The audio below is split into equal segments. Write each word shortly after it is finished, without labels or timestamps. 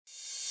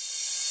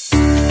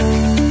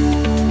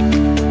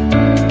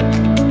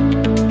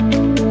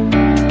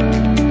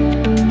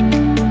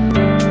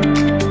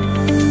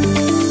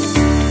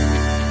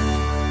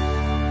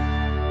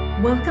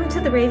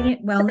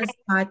Wellness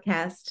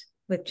Podcast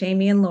with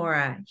Jamie and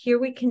Laura. Here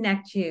we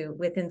connect you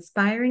with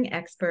inspiring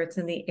experts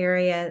in the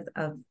areas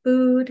of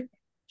food,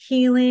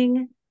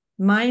 healing,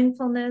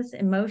 mindfulness,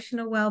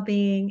 emotional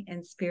well-being,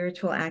 and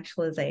spiritual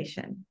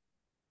actualization.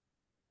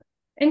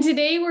 And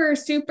today we're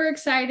super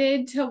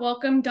excited to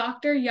welcome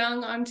Dr.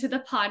 Young onto the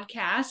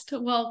podcast.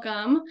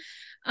 Welcome.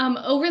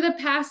 Over the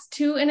past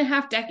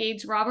 2.5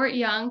 decades, Robert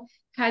Young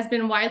has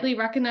been widely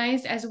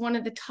recognized as one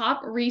of the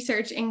top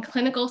research and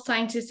clinical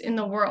scientists in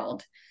the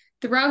world.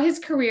 Throughout his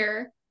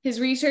career,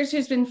 his research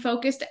has been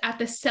focused at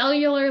the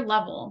cellular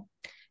level.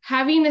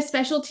 Having a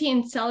specialty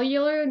in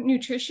cellular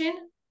nutrition,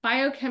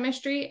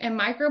 biochemistry, and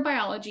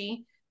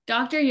microbiology,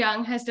 Dr.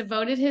 Young has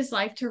devoted his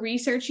life to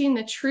researching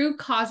the true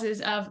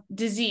causes of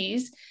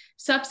disease,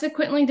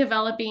 subsequently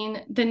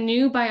developing the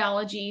new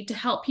biology to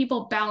help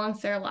people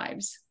balance their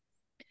lives.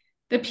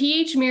 The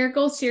pH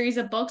Miracles series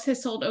of books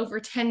has sold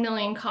over 10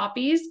 million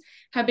copies,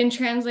 have been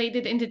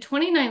translated into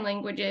 29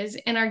 languages,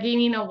 and are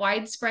gaining a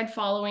widespread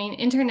following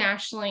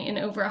internationally in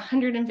over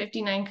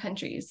 159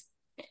 countries.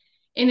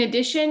 In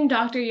addition,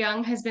 Dr.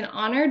 Young has been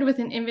honored with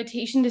an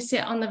invitation to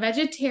sit on the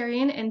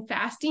Vegetarian and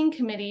Fasting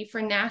Committee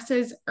for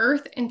NASA's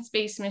Earth and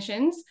Space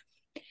missions.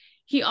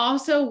 He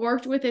also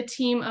worked with a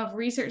team of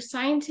research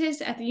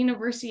scientists at the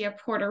University of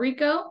Puerto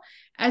Rico,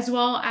 as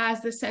well as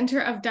the Center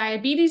of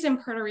Diabetes in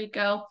Puerto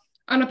Rico,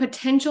 on a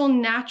potential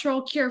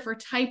natural cure for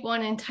type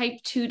 1 and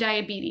type 2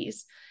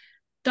 diabetes.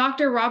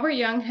 Dr. Robert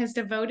Young has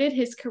devoted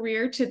his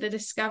career to the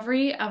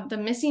discovery of the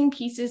missing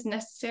pieces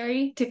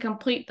necessary to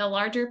complete the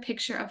larger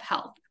picture of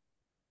health.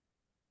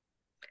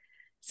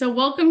 So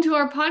welcome to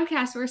our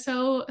podcast. We're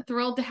so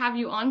thrilled to have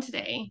you on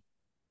today.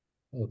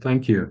 Well,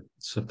 thank you.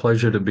 It's a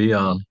pleasure to be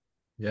on.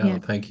 Yeah.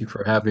 Thank you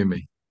for having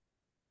me.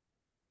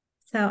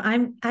 So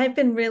I've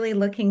been really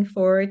looking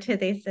forward to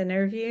this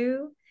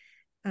interview.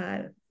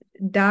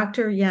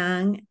 Dr.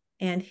 Young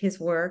and his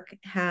work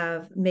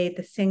have made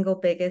the single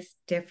biggest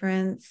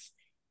difference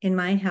in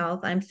my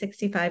health. I'm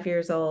 65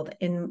 years old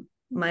in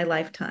my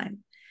lifetime.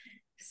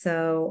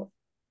 So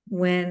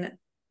when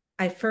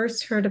I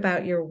first heard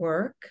about your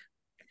work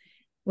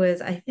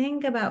was, I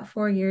think, about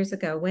 4 years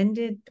ago. When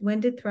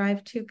did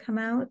Thrive 2 come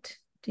out?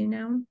 Do you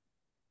know?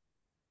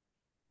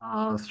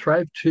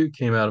 Thrive 2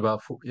 came out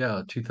about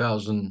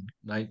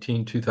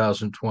 2019,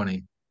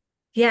 2020.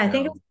 Yeah, I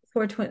think it was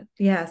before 20.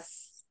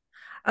 Yes.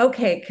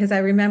 Okay, because I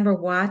remember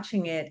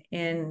watching it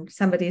in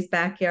somebody's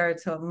backyard,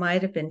 so it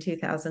might have been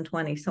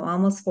 2020, so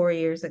almost 4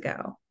 years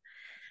ago.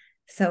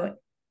 So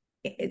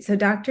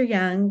Dr.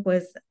 Young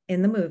was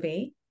in the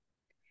movie,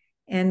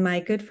 and my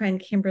good friend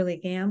Kimberly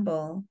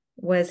Gamble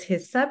was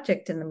his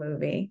subject in the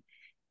movie.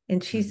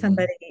 And she's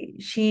somebody,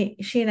 she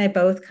and I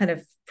both kind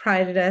of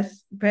prided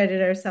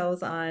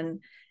ourselves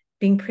on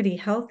being pretty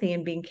healthy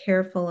and being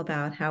careful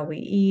about how we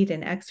eat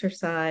and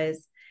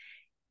exercise.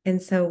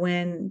 And so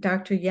when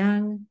Dr.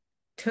 Young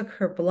took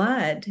her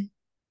blood,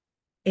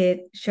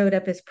 it showed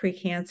up as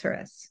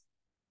precancerous,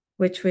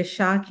 which was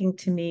shocking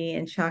to me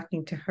and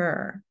shocking to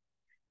her.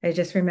 I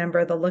just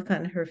remember the look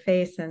on her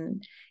face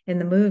and in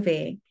the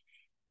movie.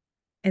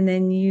 And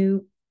then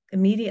you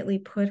immediately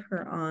put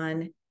her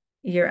on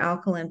your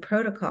alkaline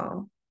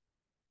protocol.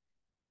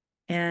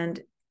 And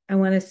I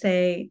want to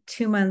say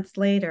 2 months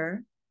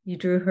later, you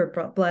drew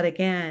her blood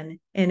again,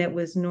 and it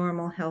was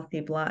normal, healthy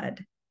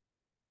blood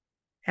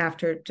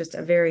after just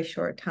a very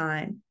short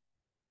time.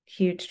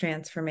 Huge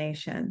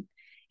transformation.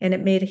 And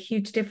it made a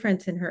huge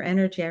difference in her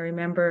energy. I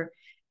remember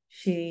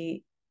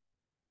she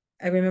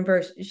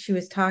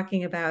was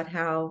talking about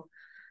how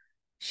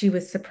she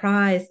was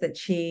surprised that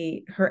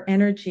her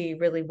energy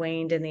really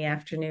waned in the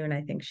afternoon,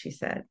 I think she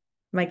said.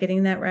 Am I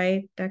getting that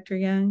right, Dr.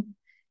 Young?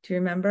 Do you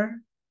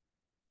remember?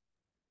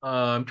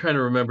 I'm trying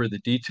to remember the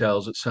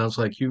details. It sounds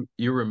like you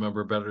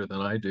remember better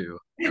than I do.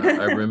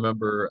 I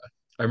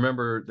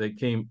remember they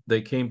came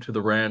to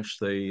the ranch.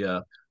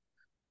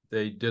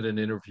 They did an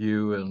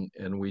interview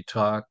and we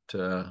talked.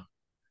 I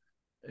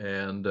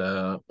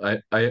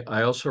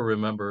also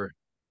remember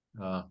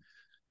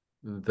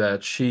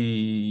that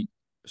she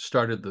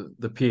started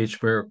the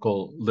pH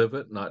Miracle Live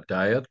It, not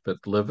Diet, but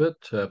Live It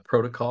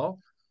protocol,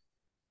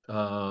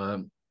 uh,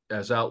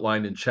 as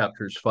outlined in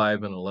chapters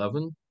 5 and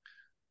 11,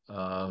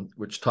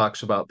 which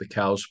talks about the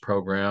COWS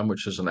program,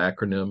 which is an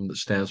acronym that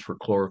stands for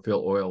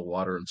chlorophyll, oil,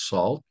 water, and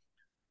salt.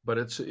 But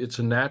it's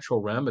a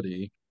natural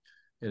remedy,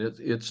 and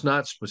it's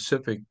not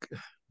specific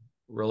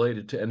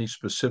related to any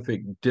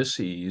specific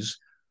disease,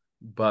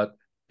 but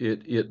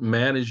it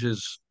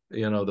manages.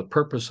 The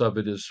purpose of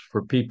it is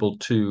for people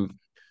to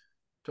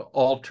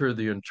alter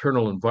the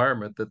internal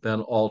environment that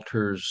then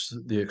alters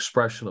the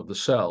expression of the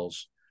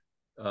cells.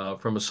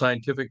 From a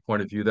scientific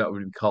point of view, that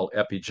would be called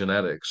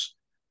epigenetics.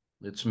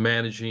 It's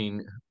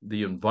managing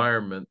the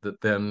environment that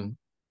then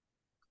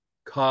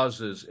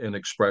causes an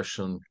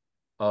expression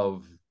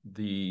of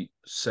the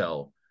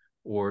cell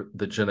or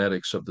the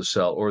genetics of the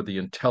cell or the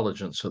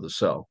intelligence of the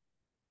cell.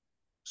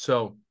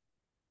 So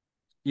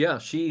yeah,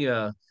 she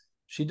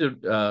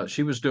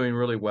was doing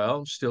really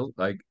well. Still,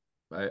 I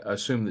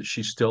assume that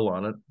she's still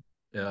on it,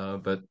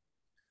 but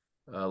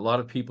A lot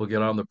of people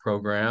get on the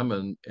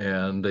program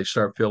and they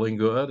start feeling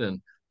good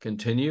and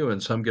continue,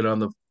 and some get on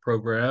the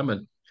program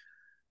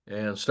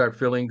and start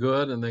feeling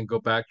good and then go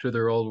back to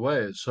their old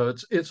ways. So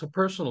it's a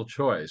personal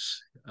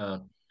choice.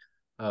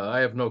 I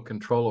have no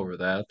control over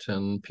that,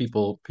 and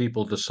people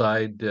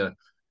decide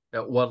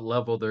at what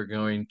level they're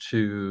going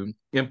to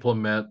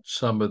implement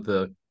some of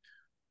the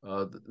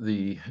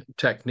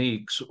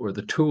techniques or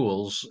the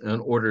tools in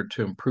order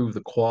to improve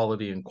the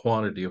quality and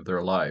quantity of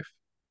their life.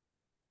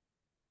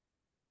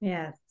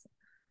 Yes.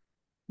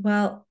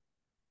 Well,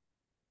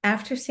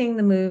 after seeing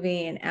the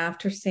movie and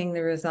after seeing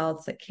the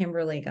results that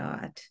Kimberly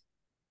got,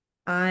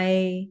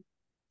 I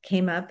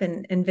came up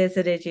and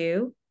visited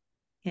you,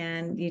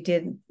 and you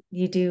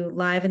do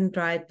live and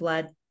dried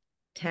blood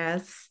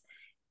tests,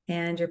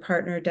 and your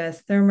partner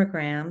does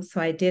thermograms.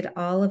 So I did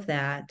all of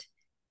that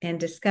and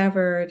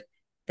discovered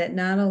that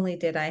not only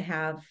did I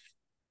have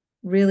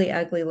really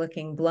ugly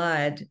looking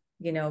blood,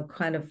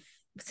 kind of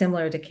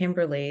similar to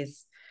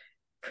Kimberly's,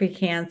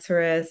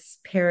 precancerous,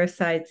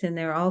 parasites in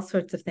there, all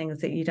sorts of things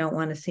that you don't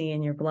want to see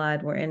in your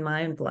blood were in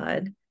my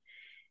blood.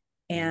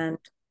 And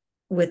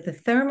with the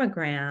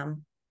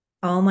thermogram,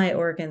 all my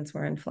organs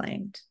were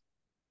inflamed.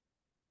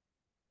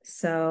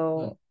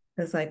 So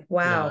it was like,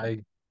 wow.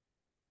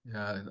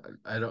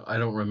 I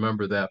don't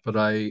remember that, but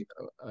I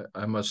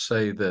must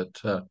say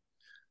that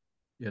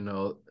you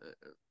know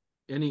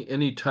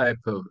any type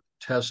of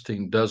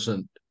testing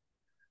doesn't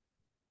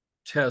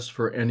test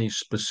for any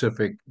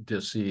specific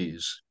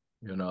disease.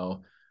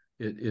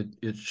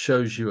 It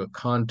shows you a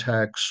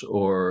context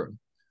or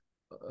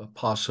a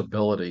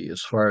possibility.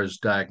 As far as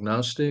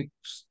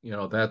diagnostics,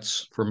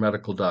 that's for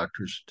medical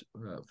doctors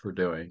for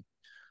doing.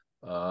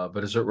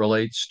 But as it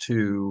relates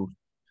to,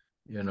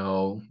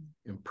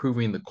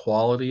 improving the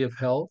quality of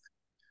health,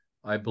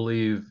 I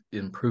believe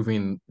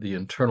improving the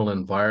internal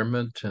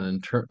environment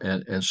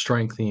and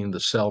strengthening the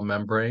cell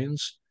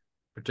membranes,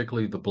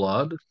 particularly the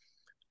blood,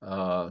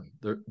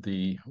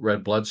 the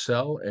red blood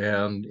cell,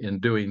 and in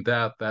doing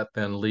that, that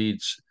then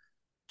leads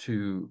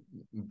to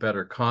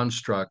better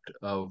construct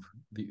of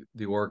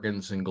the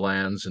organs and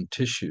glands and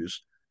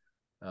tissues,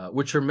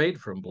 which are made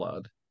from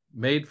blood,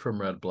 made from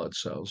red blood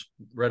cells.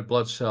 Red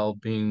blood cell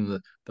being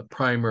the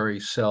primary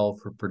cell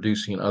for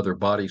producing other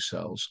body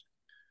cells.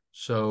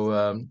 So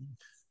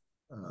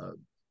uh,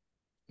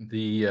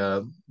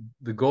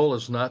 the goal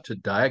is not to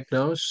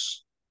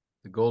diagnose.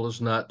 The goal is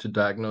not to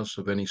diagnose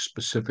of any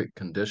specific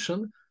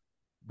condition,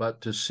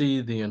 but to see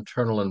the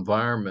internal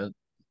environment,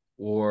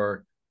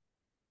 or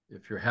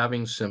if you're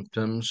having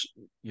symptoms,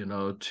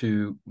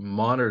 to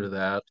monitor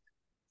that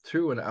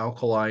through an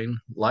alkaline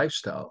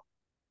lifestyle,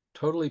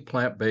 totally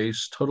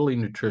plant-based, totally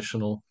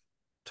nutritional,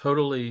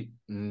 totally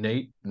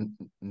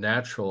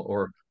natural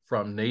or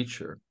from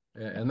nature.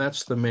 And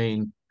that's the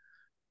main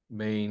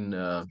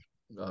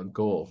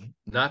goal,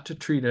 not to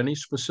treat any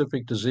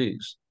specific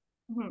disease,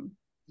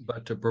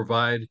 but to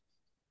provide,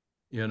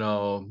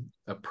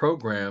 a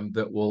program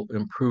that will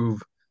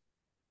improve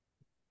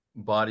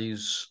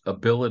body's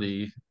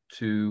ability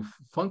to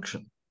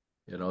function,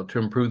 to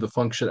improve the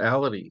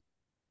functionality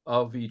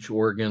of each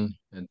organ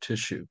and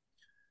tissue.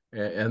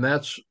 And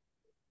that's,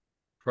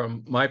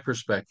 from my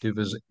perspective,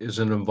 is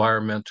an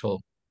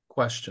environmental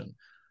question,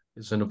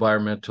 is an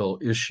environmental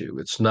issue.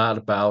 It's not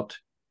about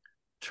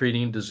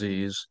treating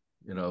disease.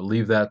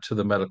 Leave that to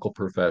the medical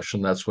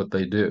profession. That's what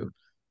they do.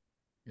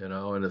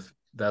 And if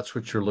that's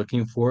what you're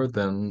looking for,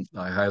 then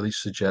I highly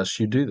suggest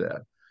you do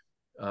that.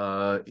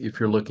 If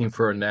you're looking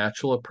for a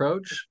natural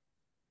approach,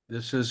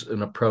 this is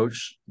an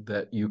approach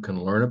that you can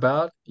learn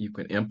about, you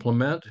can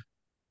implement,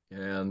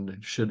 and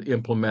should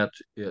implement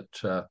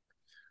it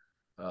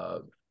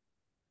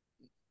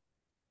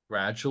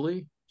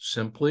gradually,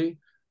 simply,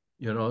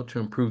 to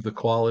improve the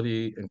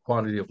quality and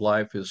quantity of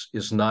life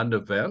is not an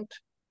event.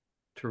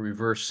 To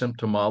reverse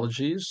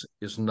symptomologies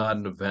is not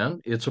an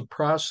event. It's a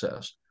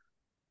process.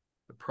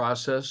 The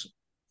process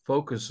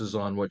focuses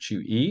on what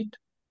you eat,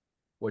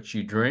 what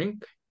you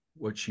drink,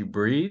 what you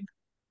breathe,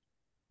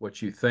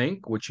 what you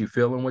think, what you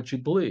feel, and what you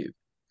believe.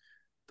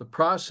 The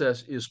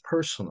process is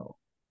personal.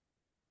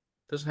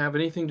 It doesn't have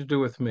anything to do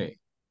with me. It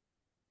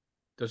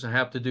doesn't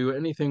have to do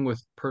anything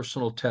with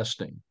personal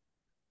testing,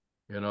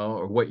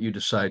 or what you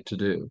decide to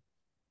do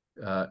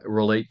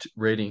related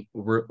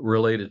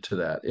to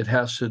that. It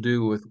has to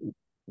do with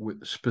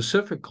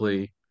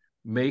specifically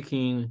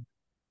making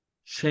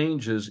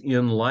changes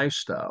in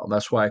lifestyle.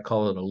 That's why I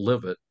call it a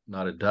live it,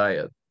 not a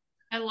diet.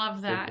 I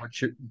love that.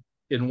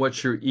 In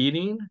what you're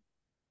eating,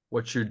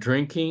 what you're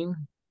drinking,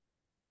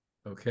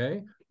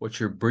 okay, what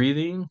you're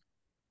breathing,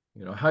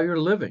 how you're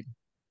living.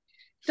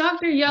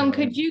 Dr. Young,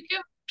 could you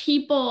give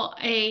people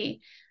a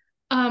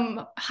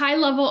high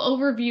level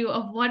overview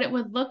of what it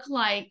would look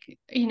like,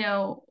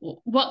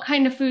 what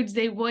kind of foods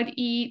they would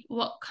eat,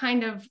 what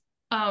kind of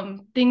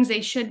things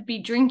they should be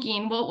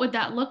drinking? What would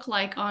that look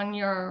like on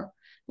your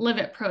Live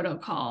It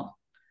protocol?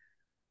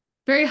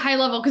 Very high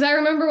level, because I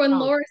remember when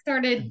Laura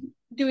started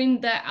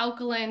doing the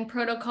alkaline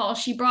protocol,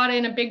 she brought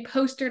in a big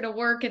poster to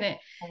work, and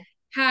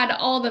had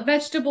all the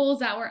vegetables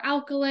that were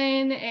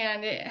alkaline,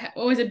 and it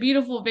was a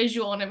beautiful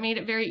visual, and it made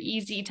it very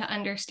easy to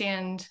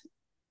understand.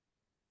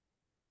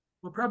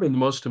 Well, probably the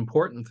most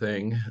important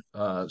thing,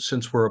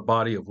 since we're a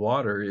body of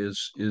water,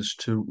 is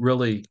to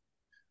really,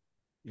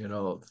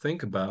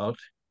 think about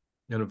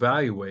and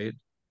evaluate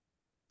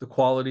the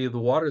quality of the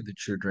water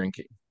that you're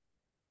drinking.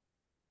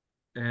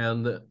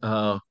 And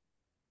the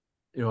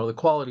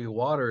quality of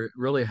water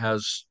really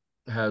has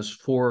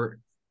four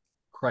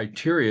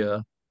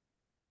criteria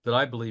that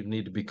I believe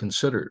need to be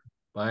considered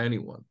by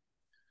anyone.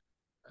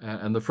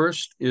 And the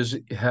first is,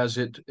 has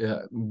it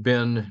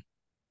been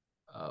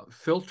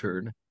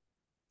filtered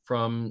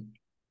from,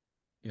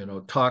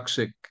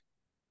 toxic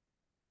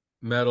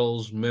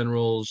metals,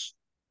 minerals,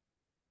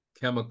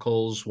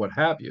 chemicals, what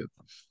have you?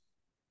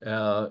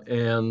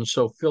 And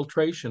so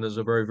filtration is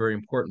a very, very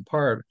important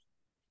part,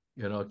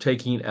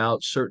 taking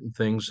out certain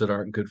things that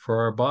aren't good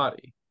for our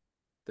body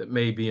that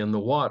may be in the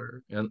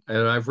water. And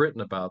I've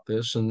written about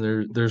this,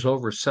 and there's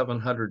over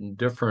 700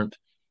 different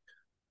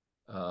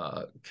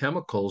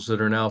chemicals that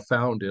are now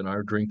found in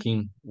our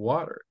drinking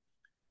water.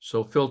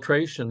 So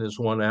filtration is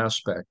one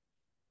aspect.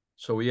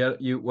 So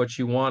what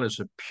you want is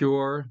a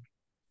pure,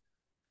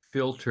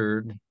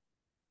 filtered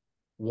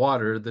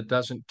water that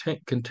doesn't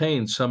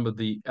contain some of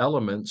the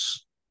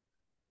elements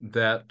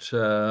that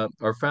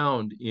are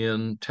found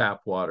in tap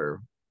water,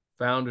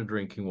 found in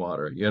drinking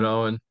water,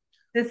 and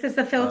This is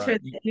the filter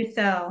you, that you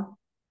sell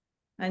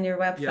on your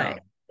yeah, website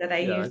that I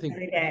yeah, I use think,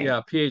 every day.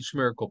 yeah, pH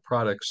Miracle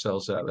Products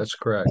sells that. That's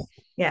correct.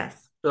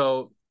 Yes.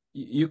 So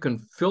you can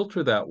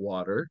filter that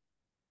water.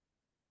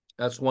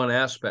 That's one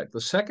aspect.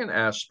 The second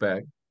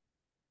aspect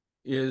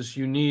is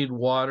you need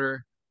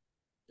water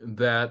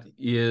that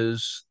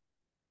is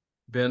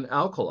been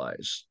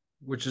alkalized,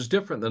 which is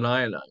different than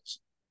ionized.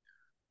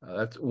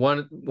 That's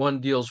one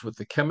deals with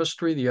the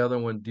chemistry, the other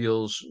one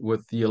deals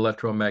with the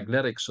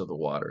electromagnetics of the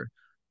water.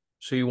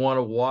 So you want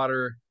a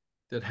water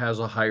that has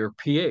a higher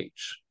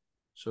pH.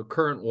 So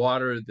current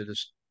water that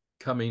is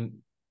coming,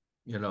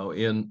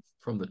 in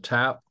from the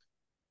tap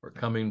or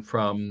coming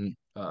from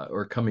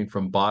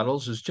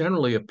bottles is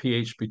generally a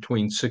pH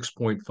between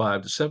 6.5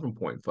 to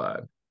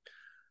 7.5.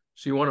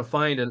 So you want to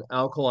find an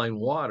alkaline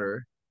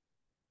water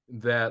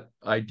that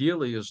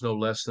ideally is no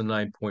less than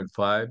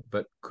 9.5,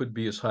 but could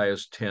be as high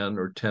as 10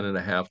 or 10 and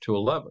a half to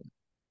 11.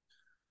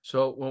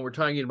 So when we're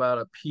talking about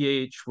a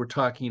pH, we're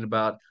talking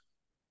about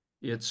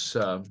it's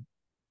on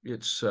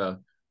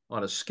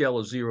a scale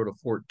of 0 to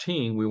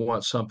 14, we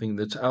want something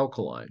that's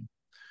alkaline.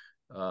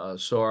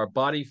 So our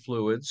body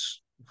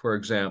fluids, for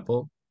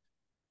example,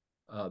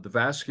 the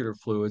vascular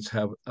fluids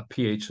have a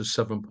pH of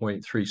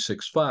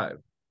 7.365,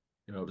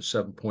 to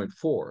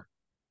 7.4.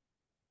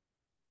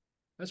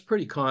 That's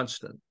pretty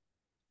constant.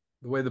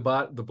 The way the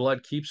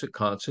blood keeps it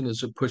constant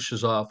is it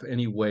pushes off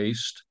any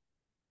waste.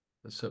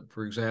 So,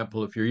 for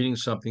example, if you're eating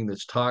something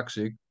that's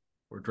toxic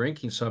or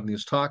drinking something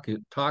that's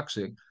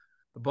toxic,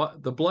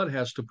 the blood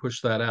has to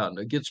push that out, and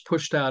it gets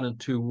pushed out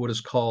into what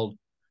is called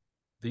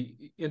the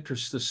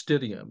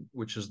interstitium,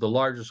 which is the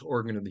largest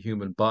organ of the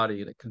human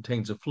body, and it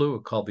contains a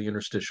fluid called the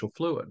interstitial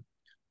fluid.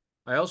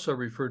 I also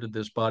refer to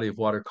this body of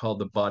water called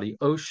the body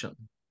ocean,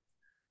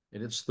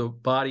 and it's the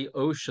body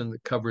ocean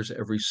that covers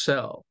every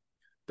cell.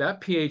 That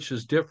pH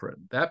is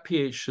different. That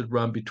pH should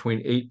run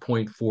between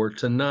 8.4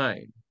 to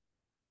 9.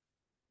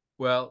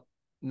 Well,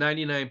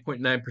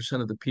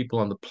 99.9% of the people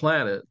on the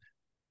planet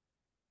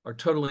are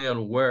totally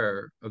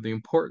unaware of the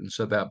importance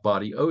of that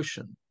body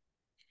ocean.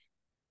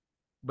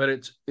 But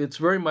it's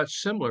very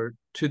much similar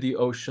to the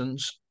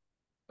oceans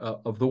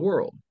of the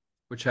world,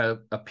 which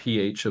have a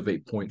pH of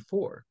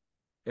 8.4,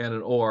 and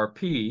an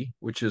ORP,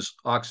 which is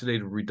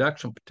oxidative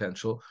reduction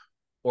potential,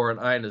 or an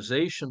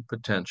ionization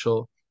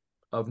potential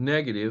of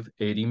negative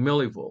 80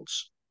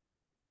 millivolts.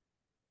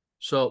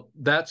 So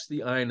that's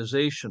the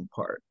ionization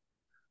part.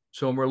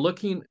 So when we're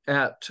looking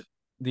at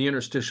the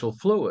interstitial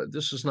fluid,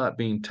 this is not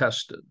being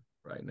tested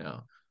right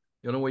now.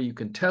 The only way you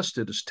can test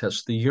it is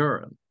test the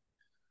urine.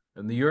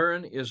 And the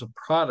urine is a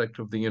product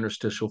of the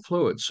interstitial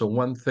fluid. So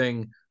one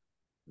thing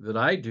that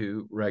I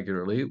do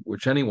regularly,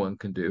 which anyone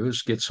can do,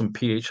 is get some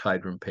pH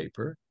hydrant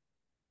paper,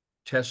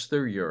 test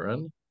their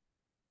urine,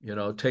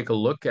 take a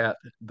look at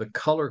the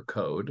color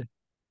code,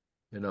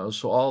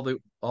 so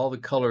all the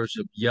colors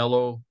of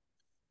yellow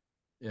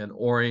and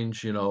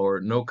orange, or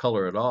no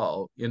color at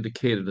all,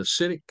 indicated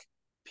acidic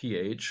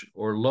pH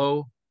or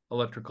low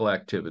electrical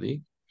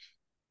activity.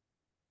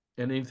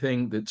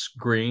 Anything that's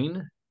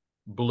green,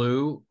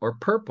 blue, or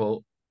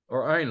purple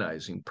or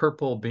ionizing.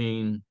 Purple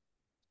being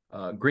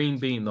green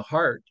being the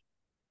heart,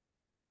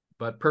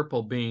 but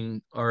purple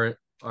being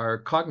our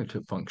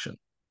cognitive function.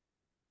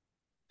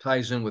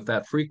 Ties in with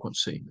that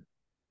frequency.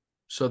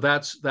 So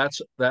that's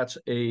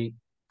a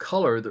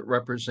color that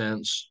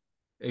represents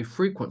a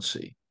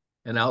frequency,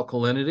 an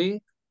alkalinity,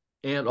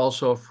 and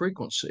also a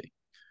frequency.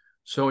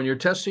 So when you're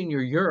testing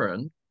your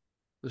urine,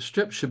 the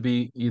strip should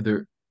be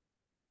either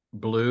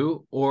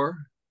blue or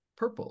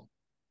purple.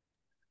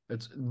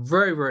 It's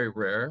very, very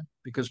rare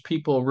because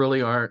people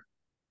really aren't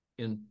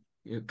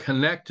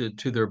connected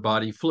to their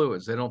body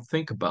fluids. They don't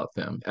think about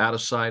them. Out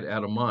of sight,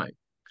 out of mind.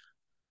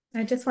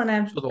 I just want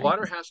to. So the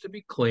water has to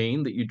be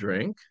clean that you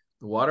drink.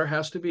 The water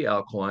has to be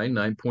alkaline,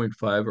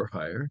 9.5 or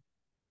higher.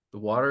 The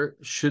water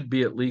should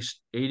be at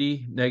least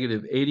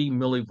negative 80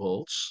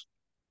 millivolts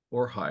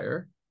or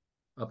higher,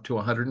 up to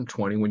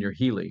 120 when you're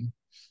healing.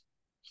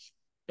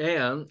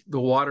 And the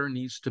water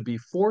needs to be,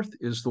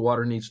 the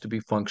water needs to be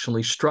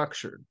functionally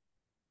structured.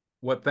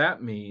 What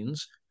that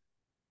means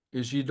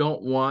is you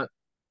don't want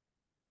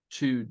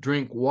to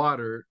drink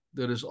water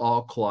that is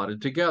all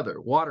clotted together,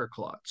 water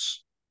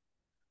clots.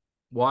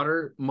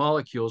 Water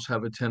molecules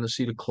have a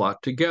tendency to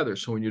clot together.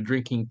 So when you're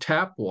drinking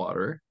tap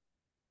water,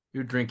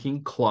 you're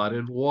drinking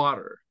clotted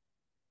water.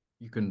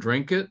 You can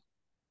drink it.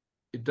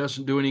 It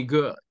doesn't do any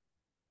good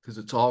because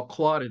it's all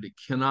clotted. It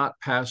cannot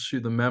pass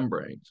through the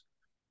membranes.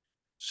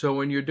 So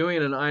when you're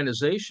doing an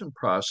ionization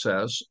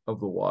process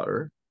of the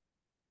water,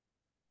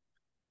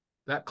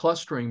 that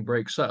clustering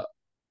breaks up.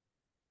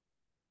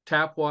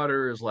 Tap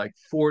water is like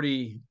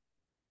 40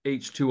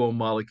 H2O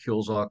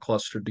molecules all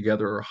clustered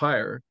together or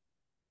higher.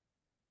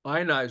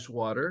 Ionized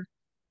water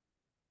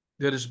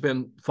that has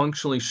been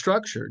functionally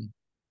structured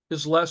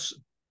is less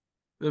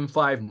than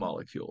 5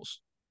 molecules.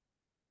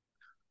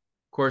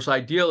 Of course,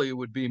 ideally it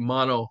would be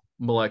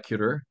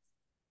monomolecular,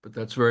 but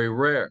that's very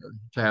rare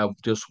to have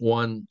just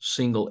one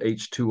single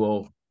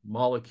H2O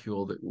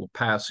molecule that will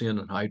pass in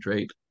and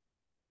hydrate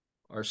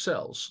our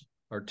cells,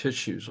 our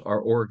tissues, our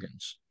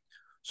organs.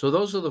 So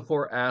those are the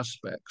 4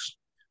 aspects.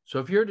 So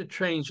if you're to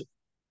change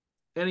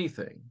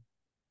anything,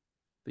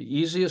 the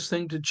easiest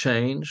thing to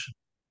change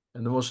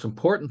and the most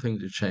important thing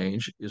to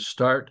change is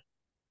start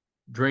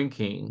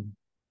drinking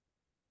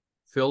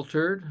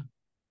filtered,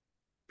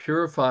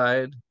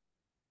 purified,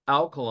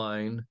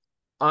 alkaline,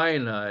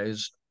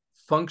 ionized,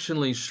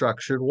 functionally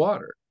structured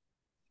water.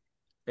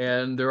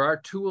 And there are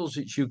tools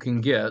that you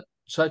can get,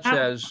 such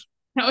as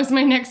that was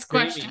my next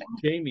question.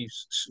 Jamie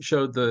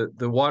showed the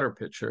water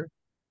pitcher,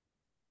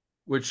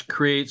 which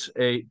creates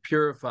a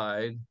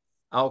purified,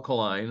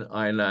 alkaline,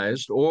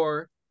 ionized,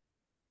 or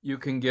you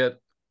can get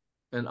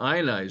an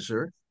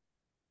ionizer.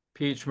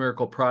 pH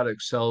Miracle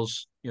Products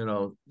sells,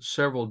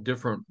 several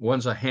different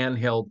ones, a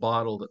handheld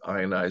bottle that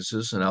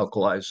ionizes and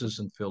alkalizes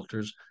and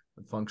filters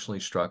and functionally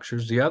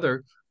structures. The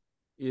other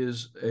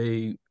is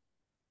a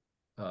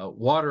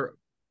water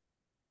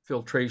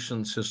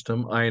filtration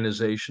system,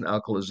 ionization,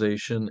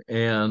 alkalization,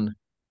 and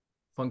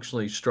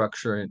functionally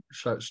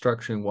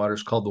structuring water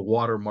is called the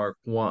Watermark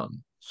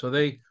One. So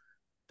they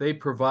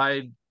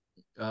provide,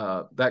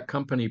 that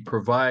company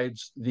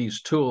provides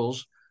these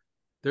tools.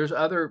 There's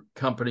other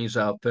companies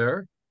out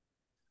there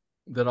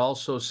that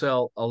also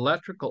sell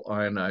electrical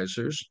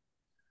ionizers,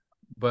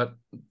 but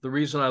the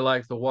reason I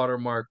like the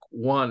Watermark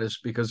One is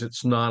because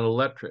it's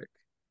non-electric,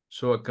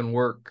 so it can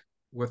work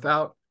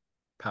without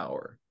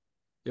power.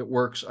 It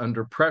works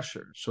under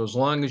pressure. So as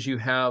long as you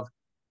have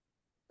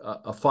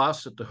a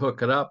faucet to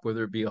hook it up,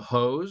 whether it be a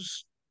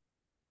hose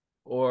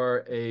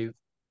or a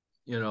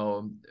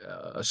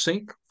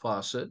sink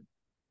faucet,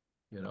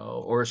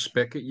 or a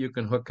spigot you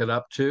can hook it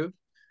up to,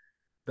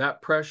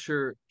 that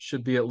pressure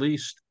should be at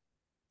least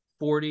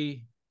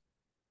 40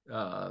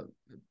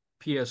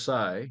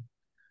 psi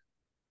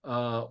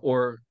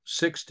or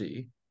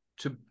 60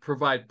 to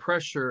provide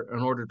pressure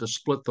in order to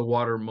split the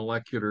water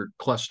molecular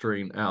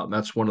clustering out. And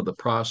that's one of the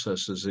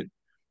processes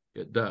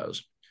it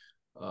does.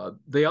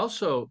 They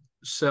also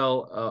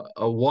sell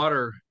a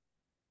water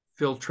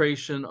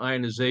filtration,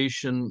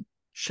 ionization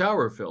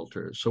shower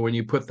filter. So when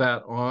you put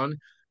that on,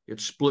 it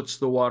splits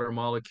the water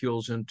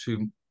molecules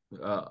into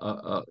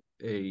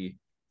a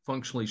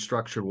functionally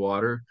structured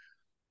water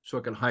so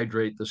it can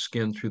hydrate the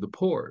skin through the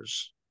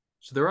pores.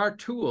 So there are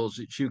tools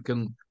that you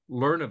can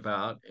learn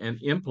about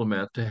and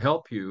implement to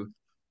help you,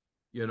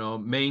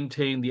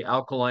 maintain the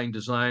alkaline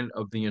design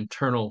of the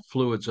internal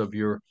fluids of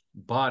your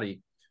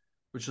body,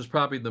 which is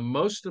probably the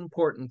most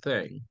important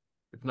thing,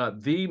 if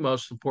not the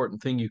most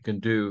important thing you can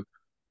do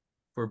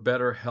for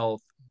better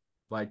health,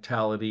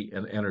 vitality,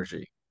 and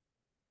energy.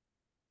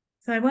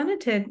 So I wanted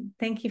to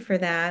thank you for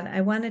that.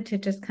 I wanted to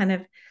just kind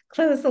of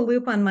close the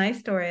loop on my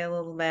story a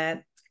little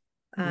bit.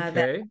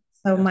 Okay.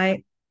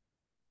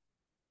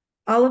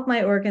 All of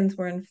my organs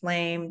were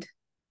inflamed.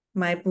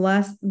 My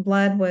blood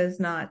was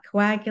not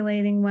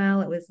coagulating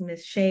well. It was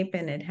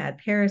misshapen. It had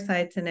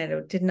parasites in it.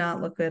 It did not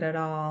look good at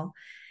all.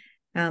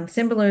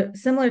 Similar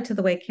to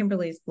the way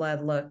Kimberly's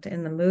blood looked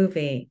in the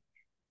movie,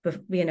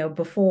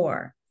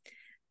 before.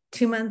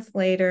 2 months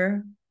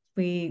later,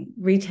 we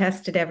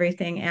retested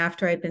everything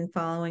after I'd been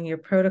following your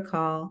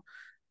protocol.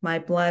 My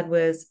blood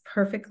was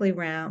perfectly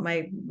round.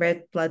 My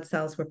red blood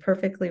cells were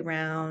perfectly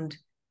round,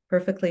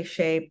 perfectly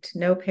shaped,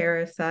 no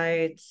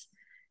parasites,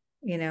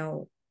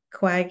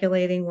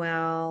 coagulating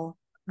well,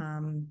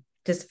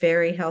 just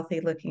very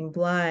healthy looking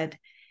blood.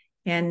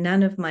 And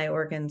none of my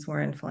organs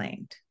were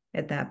inflamed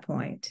at that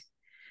point.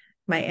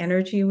 My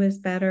energy was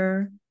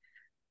better.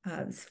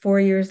 4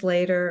 years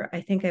later,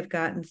 I think I've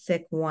gotten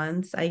sick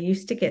once. I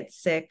used to get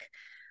sick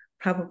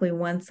probably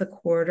once a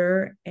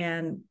quarter.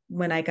 And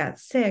when I got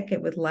sick,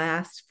 it would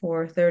last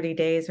for 30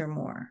 days or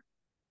more.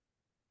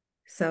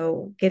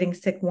 So getting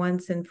sick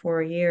once in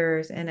 4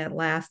 years and it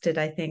lasted,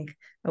 I think,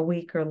 a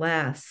week or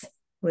less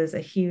was a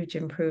huge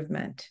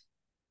improvement.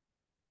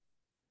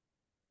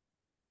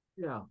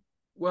 Yeah.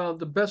 Well,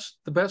 the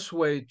best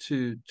way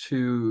to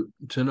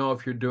know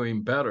if you're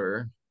doing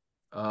better,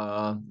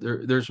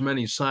 there's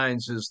many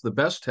signs. Is the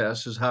best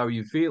test is how are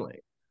you feeling?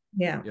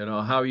 Yeah.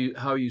 How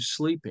you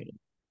sleeping?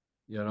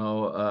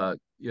 How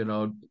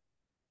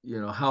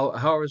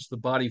is the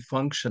body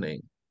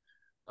functioning?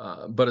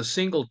 But a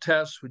single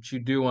test which you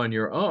do on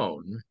your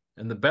own,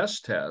 and the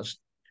best test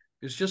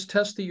is just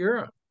test the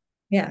urine.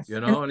 Yes.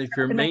 And if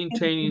you're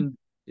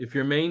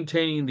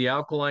maintaining the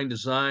alkaline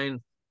design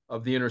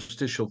of the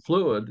interstitial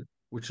fluid,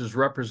 which is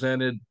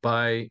represented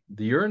by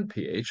the urine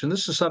pH, and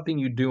this is something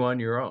you do on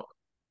your own.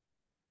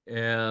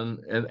 And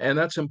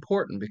that's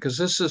important because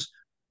this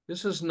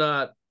is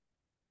not,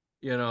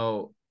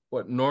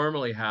 what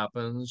normally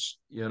happens,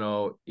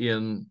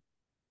 in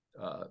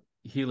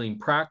healing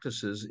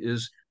practices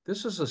is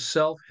this is a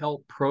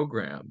self-help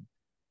program.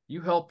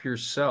 You help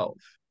yourself,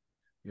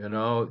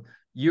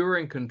 you're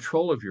in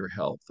control of your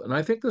health. And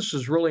I think this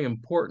is really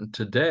important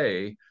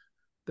today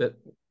that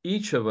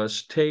each of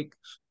us take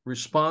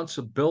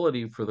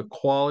responsibility for the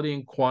quality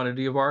and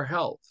quantity of our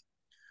health.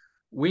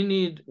 We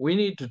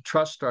need to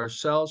trust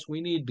ourselves.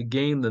 We need to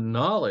gain the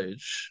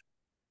knowledge,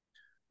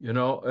 in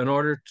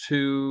order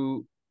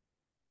to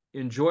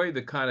enjoy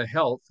the kind of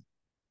health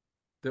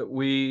that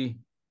we,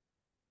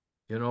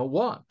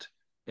 want.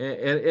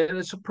 And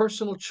it's a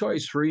personal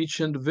choice for each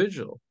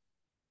individual.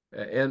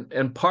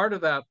 And part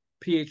of that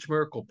pH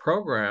Miracle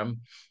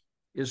program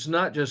is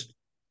not just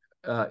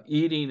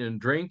eating and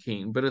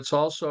drinking, but it's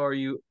also are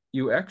you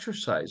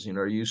exercising?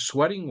 Are you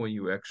sweating when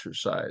you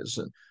exercise?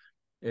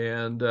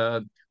 And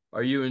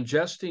are you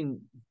ingesting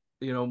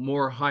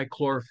more high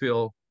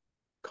chlorophyll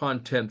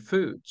content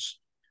foods?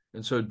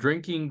 And so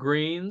drinking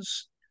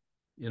greens,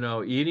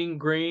 eating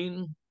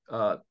green,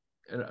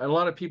 and a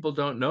lot of people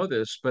don't know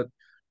this, but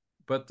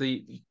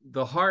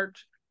the heart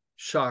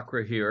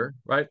chakra here,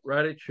 right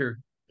at your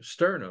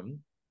sternum,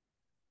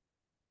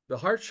 the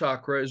heart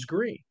chakra is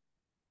green.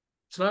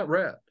 It's not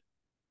red.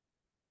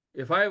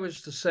 If I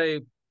was to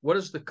say, what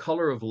is the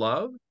color of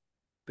love?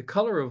 The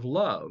color of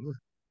love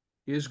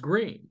is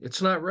green.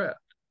 It's not red.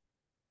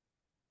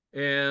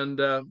 And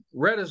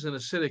red is an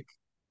acidic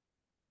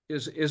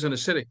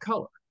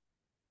color.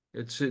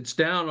 It's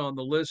down on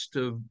the list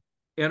of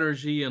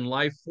energy and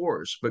life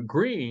force. But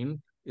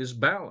green is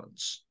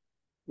balance.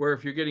 Where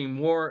if you're getting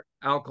more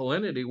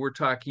alkalinity, we're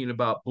talking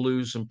about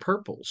blues and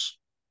purples.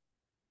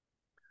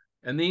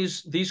 And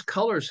these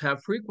colors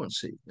have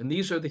frequency, and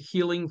these are the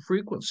healing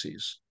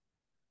frequencies.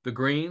 The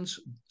greens,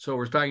 so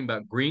we're talking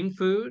about green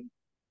food,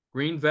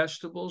 green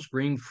vegetables,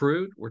 green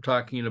fruit. We're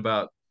talking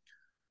about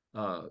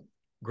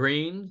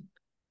green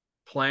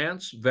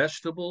plants,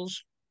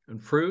 vegetables,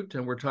 and fruit.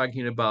 And we're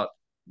talking about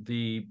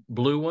the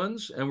blue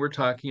ones, and we're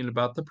talking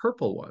about the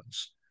purple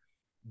ones.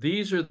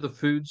 These are the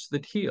foods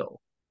that heal.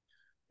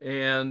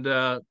 And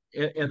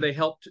they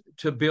help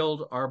to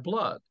build our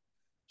blood.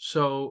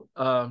 So,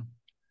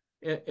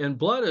 and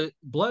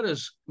blood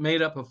is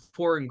made up of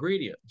 4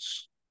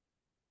 ingredients.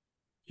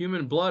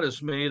 Human blood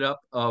is made up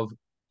of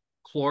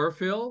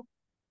chlorophyll,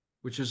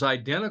 which is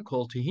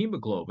identical to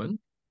hemoglobin,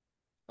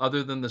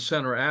 other than the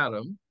center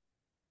atom,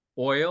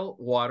 oil,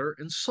 water,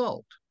 and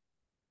salt.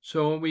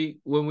 So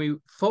when we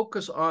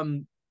focus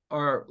on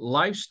our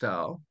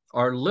lifestyle,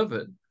 our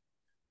living,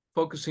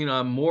 focusing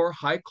on more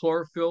high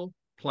chlorophyll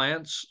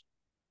plants,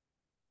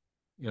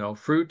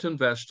 fruit and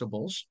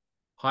vegetables,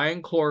 high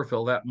in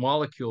chlorophyll, that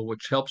molecule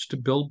which helps to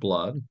build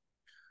blood,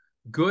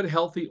 good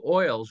healthy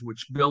oils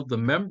which build the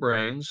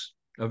membranes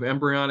of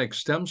embryonic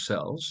stem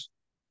cells,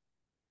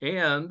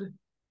 and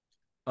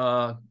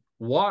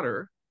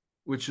water,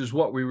 which is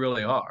what we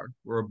really are.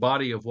 We're a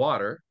body of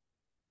water,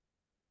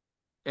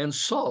 and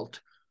salt,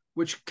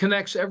 which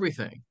connects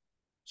everything.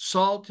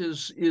 Salt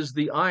is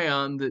the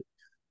ion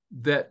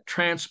that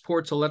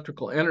transports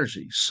electrical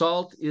energy.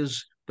 Salt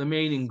is the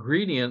main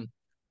ingredient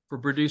for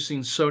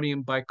producing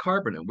sodium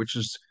bicarbonate, which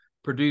is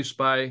produced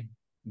by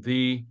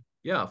the,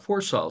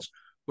 4 salts,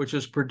 which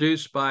is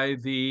produced by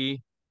the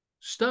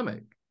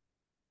stomach.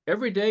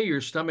 Every day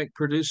your stomach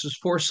produces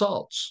 4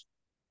 salts: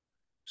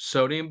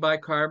 sodium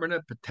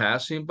bicarbonate,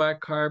 potassium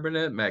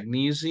bicarbonate,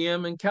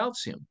 magnesium, and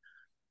calcium.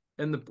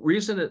 And the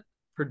reason it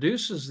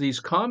produces these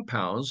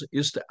compounds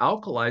is to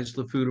alkalize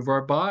the food of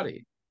our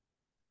body.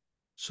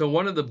 So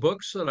one of the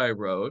books that I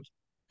wrote,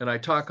 and I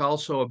talk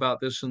also about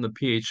this in the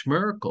pH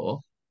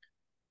Miracle,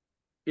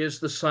 is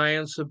The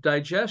Science of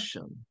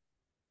Digestion.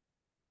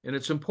 And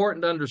it's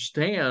important to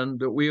understand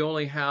that we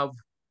only have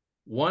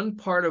one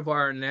part of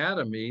our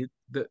anatomy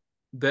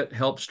that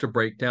helps to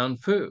break down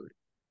food,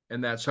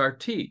 and that's our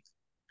teeth.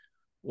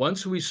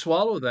 Once we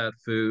swallow that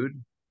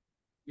food,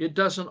 it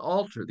doesn't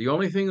alter. The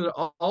only thing that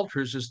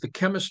alters is the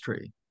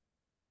chemistry.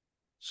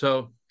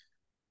 So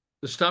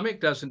the stomach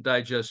doesn't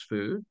digest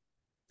food.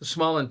 The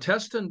small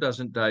intestine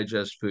doesn't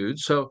digest food.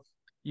 So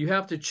you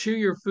have to chew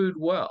your food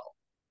well.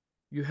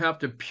 You have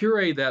to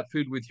puree that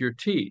food with your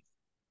teeth.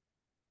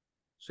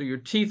 So your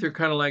teeth are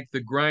kind of like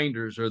the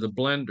grinders or the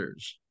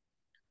blenders.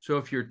 So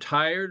if you're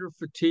tired or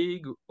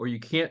fatigued or you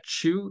can't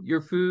chew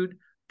your food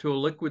to a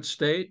liquid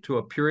state, to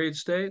a pureed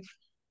state,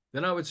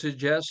 then I would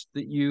suggest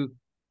that you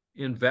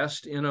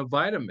invest in a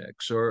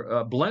Vitamix or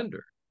a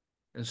blender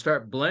and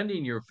start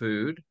blending your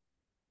food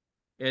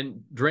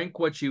and drink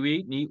what you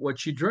eat and eat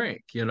what you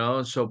drink,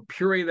 And so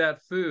puree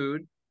that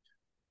food,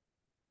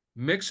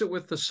 mix it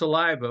with the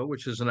saliva,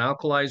 which is an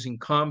alkalizing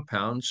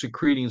compound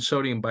secreting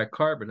sodium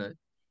bicarbonate,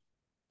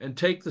 and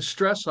take the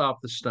stress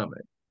off the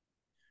stomach.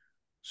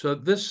 So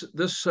this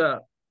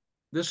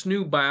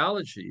new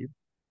biology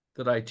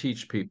that I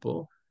teach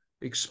people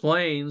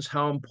explains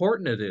how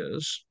important it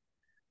is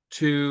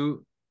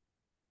to,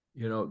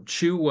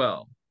 chew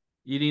well,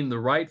 eating the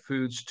right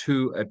foods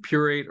to a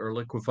pureed or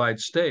liquefied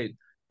state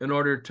in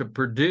order to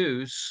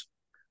produce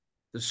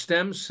the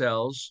stem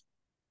cells.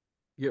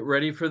 Get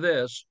ready for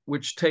this,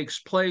 which takes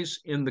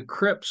place in the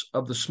crypts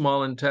of the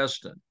small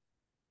intestine.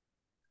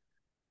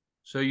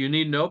 So you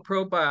need no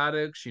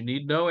probiotics, you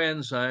need no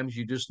enzymes,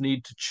 you just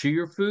need to chew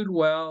your food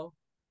well.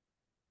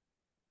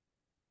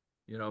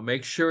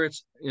 Make sure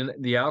it's in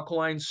the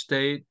alkaline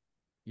state.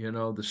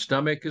 The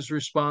stomach is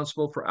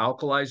responsible for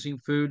alkalizing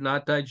food,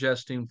 not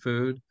digesting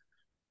food.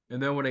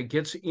 And then when it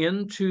gets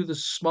into the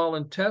small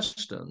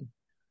intestine,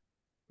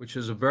 which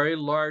is has a very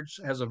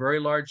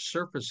large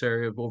surface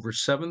area of over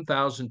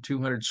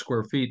 7,200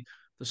 square feet,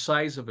 the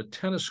size of a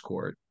tennis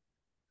court,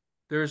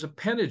 there's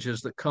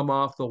appendages that come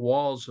off the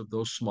walls of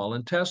those small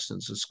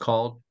intestines. It's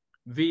called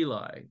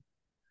villi.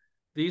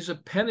 These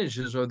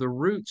appendages are the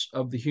roots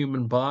of the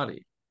human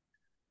body.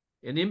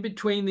 And in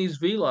between these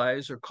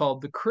villi are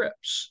called the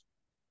crypts.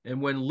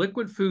 And when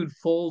liquid food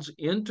folds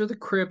into the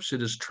crypts,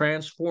 it is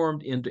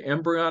transformed into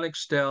embryonic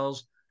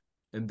cells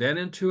and then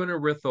into an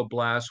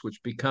erythroblast,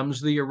 which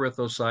becomes the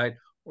erythrocyte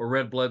or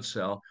red blood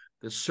cell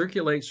that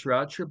circulates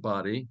throughout your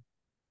body.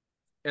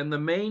 And the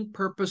main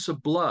purpose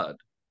of blood,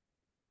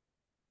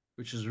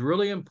 which is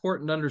really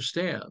important to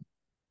understand,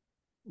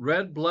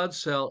 red blood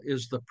cell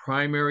is the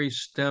primary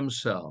stem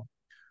cell.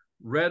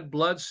 Red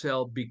blood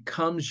cell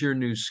becomes your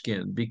new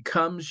skin,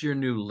 becomes your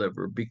new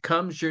liver,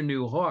 becomes your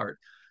new heart.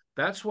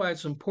 That's why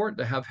it's important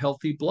to have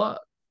healthy blood.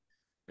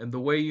 And the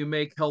way you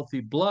make healthy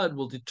blood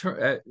will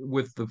determine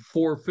with the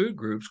 4 food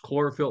groups: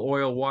 chlorophyll,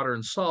 oil, water,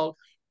 and salt.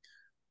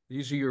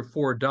 These are your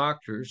 4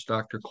 doctors: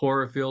 Dr.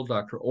 Chlorophyll,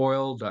 Dr.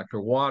 Oil,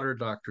 Dr. Water,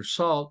 Dr.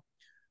 Salt.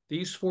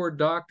 These 4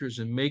 doctors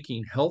in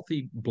making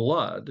healthy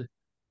blood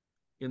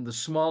in the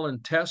small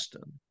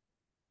intestine,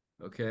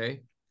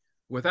 okay,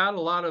 without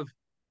a lot of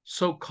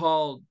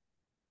so-called,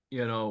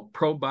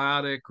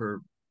 probiotic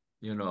or,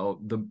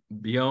 the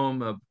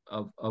biome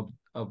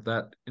of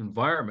that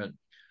environment.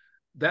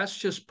 That's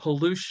just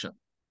pollution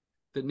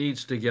that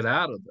needs to get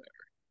out of there.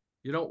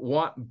 You don't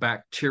want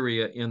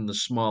bacteria in the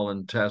small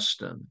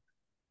intestine.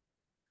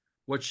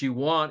 What you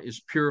want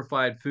is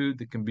purified food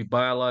that can be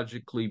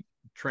biologically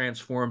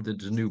transformed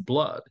into new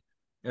blood.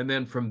 And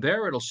then from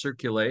there, it'll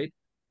circulate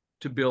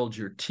to build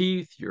your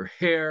teeth, your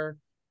hair,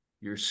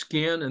 your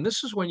skin. And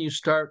this is when you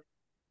start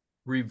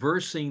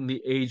reversing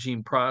the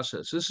aging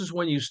process. This is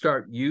when you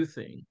start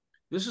youthing.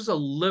 This is a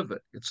live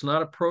it. It's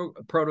not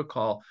a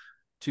protocol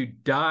to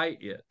die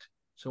it.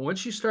 So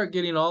once you start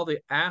getting all the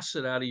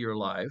acid out of your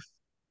life,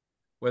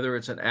 whether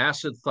it's an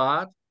acid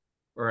thought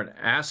or an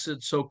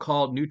acid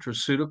so-called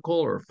nutraceutical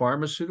or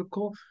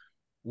pharmaceutical,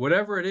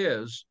 whatever it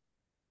is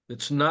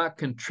that's not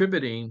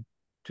contributing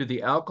to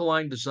the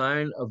alkaline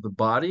design of the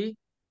body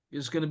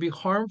is going to be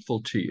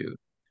harmful to you.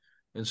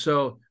 And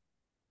so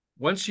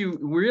once you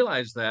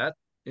realize that,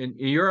 and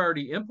you're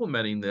already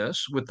implementing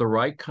this with the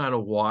right kind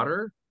of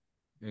water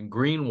and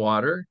green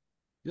water,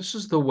 this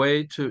is the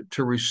way to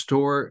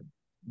restore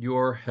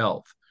your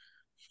health.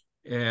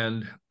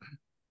 And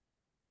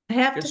I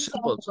have to say,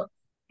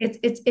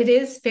 it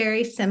is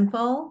very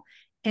simple.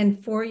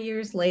 And 4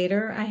 years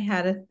later, I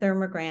had a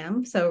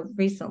thermogram. So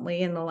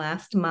recently, in the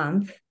last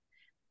month,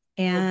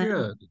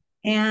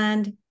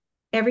 and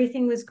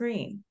everything was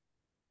green.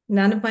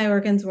 None of my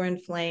organs were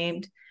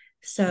inflamed.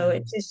 So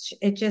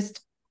it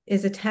just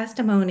is a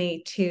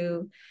testimony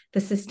to the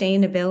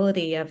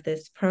sustainability of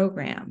this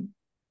program.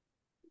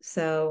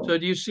 So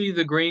do you see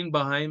the green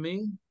behind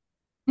me?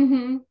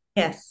 Mm-hmm.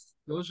 Yes.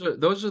 Those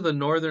are the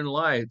northern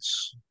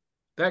lights.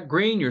 That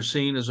green you're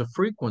seeing is a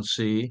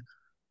frequency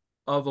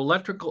of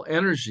electrical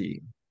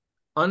energy,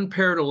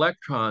 unpaired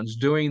electrons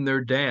doing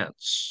their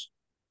dance.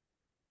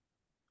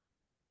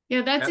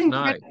 Yeah, that's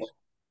incredible.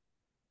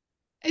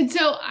 And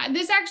so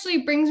this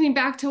actually brings me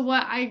back to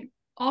what I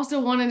also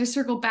wanted to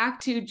circle back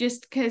to,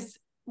 just because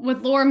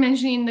with Laura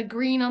mentioning the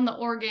green on the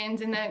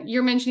organs, and that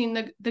you're mentioning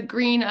the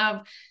green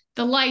of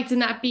the lights,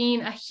 and that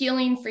being a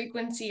healing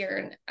frequency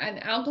or an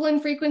alkaline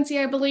frequency,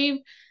 I believe.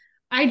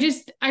 I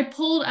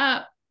pulled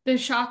up the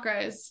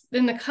chakras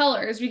and the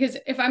colors, because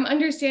if I'm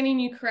understanding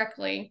you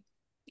correctly,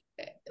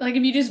 like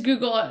if you just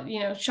Google,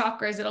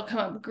 chakras, it'll come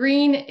up.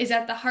 Green is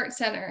at the heart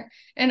center,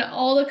 and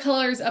all the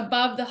colors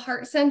above the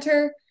heart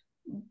center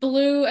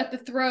blue at the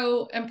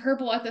throat and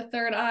purple at the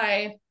third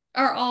eye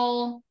are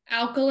all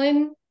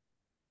alkaline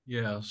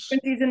Yes.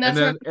 frequencies, and And that's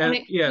where then, and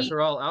chronic yes, heat.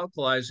 they're all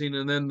alkalizing.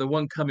 And then the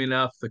one coming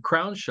off the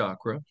crown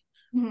chakra.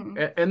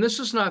 And this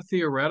is not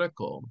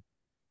theoretical.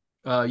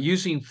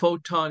 Using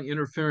photon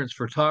interference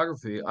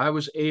photography, I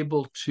was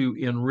able to,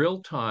 in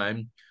real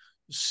time,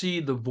 see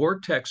the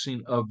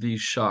vortexing of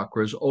these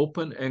chakras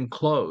open and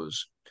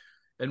close.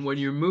 And when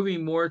you're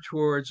moving more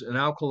towards an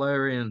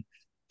alkaline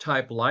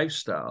type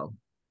lifestyle,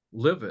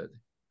 live it,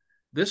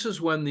 this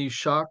is when these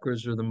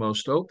chakras are the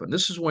most open.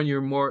 This is when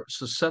you're more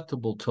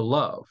susceptible to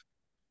love,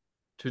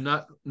 to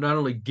not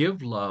only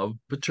give love,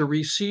 but to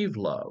receive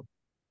love.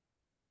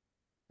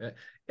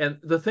 And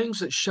the things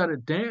that shut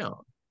it down,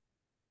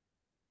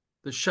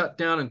 that shut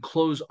down and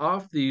close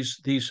off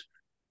these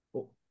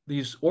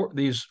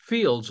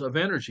fields of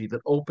energy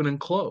that open and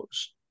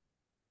close.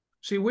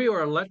 See, we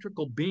are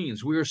electrical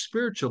beings. We are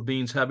spiritual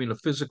beings having a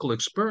physical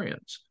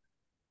experience.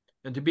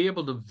 And to be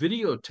able to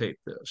videotape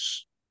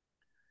this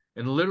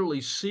and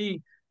literally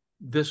see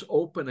this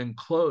open and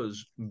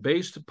close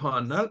based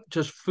upon not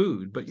just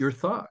food, but your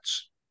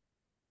thoughts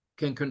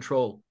can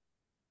control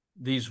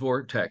these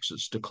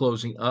vortexes to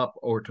closing up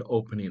or to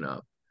opening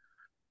up.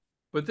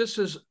 But this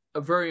is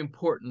a very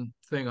important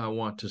thing I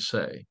want to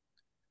say.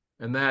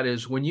 And that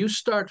is, when you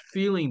start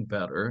feeling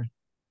better,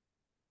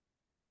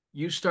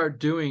 you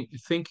start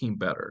thinking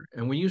better.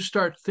 And when you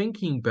start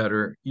thinking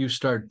better, you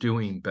start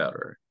doing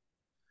better.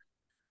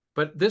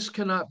 But this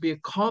cannot be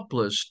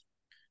accomplished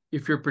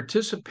if you're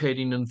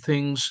participating in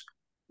things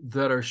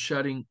that are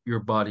shutting your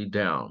body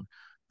down,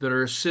 that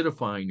are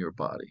acidifying your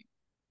body.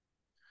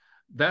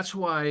 That's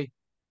why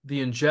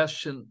the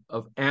ingestion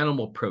of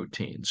animal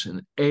proteins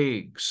and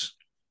eggs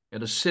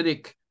and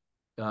acidic,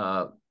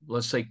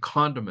 let's say,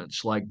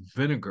 condiments like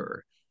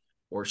vinegar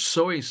or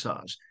soy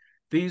sauce,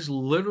 these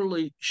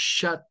literally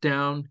shut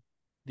down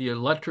the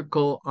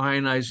electrical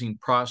ionizing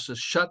process,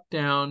 shut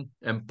down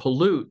and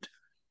pollute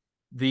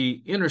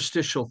the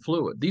interstitial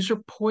fluid. These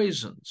are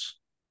poisons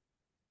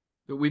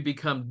that we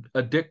become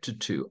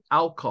addicted to.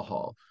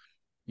 Alcohol,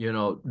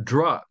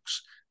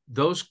 drugs,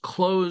 those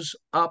close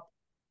up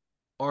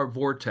our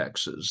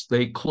vortexes.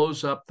 They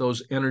close up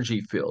those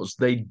energy fields.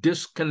 They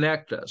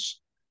disconnect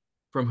us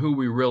from who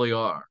we really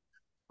are.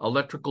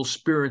 Electrical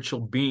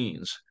spiritual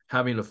beings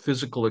having a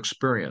physical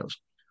experience.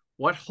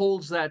 What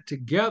holds that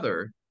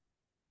together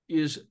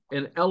is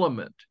an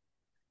element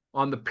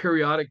on the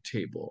periodic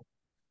table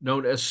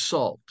known as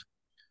salt.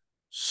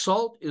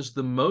 Salt is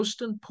the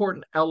most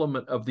important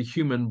element of the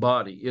human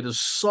body. It is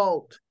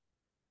salt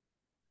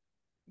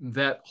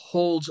that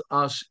holds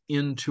us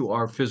into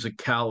our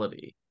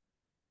physicality.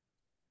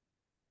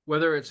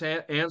 Whether it's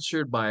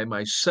answered by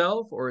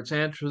myself or it's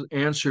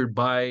answered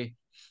by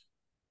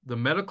the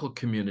medical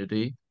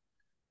community,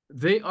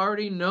 they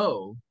already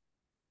know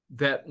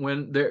that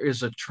when there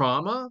is a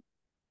trauma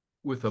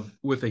with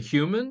a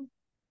human,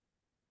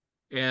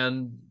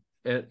 and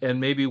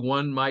maybe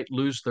one might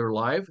lose their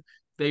life,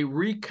 they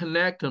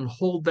reconnect and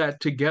hold that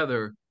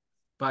together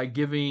by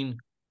giving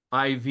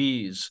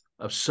IVs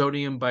of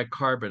sodium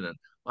bicarbonate,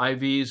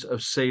 IVs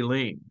of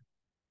saline.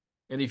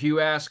 And if you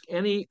ask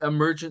any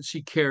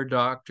emergency care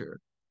doctor,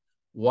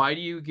 why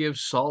do you give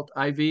salt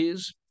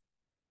IVs?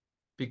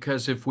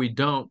 Because if we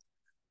don't,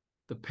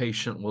 the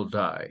patient will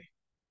die.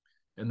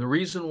 And the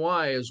reason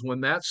why is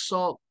when that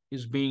salt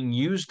is being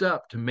used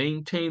up to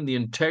maintain the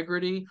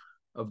integrity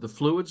of the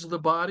fluids of the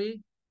body,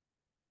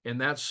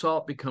 and that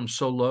salt becomes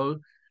so low,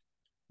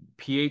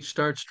 pH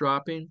starts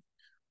dropping,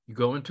 you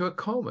go into a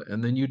coma,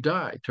 and then you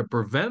die. To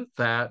prevent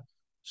that,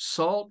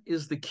 salt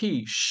is the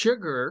key.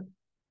 Sugar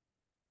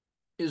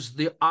is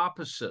the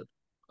opposite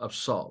of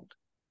salt.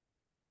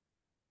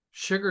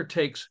 Sugar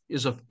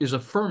is a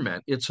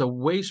ferment. It's a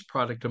waste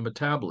product of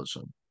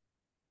metabolism.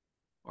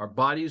 Our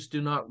bodies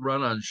do not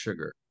run on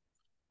sugar.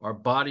 Our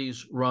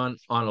bodies run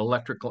on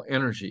electrical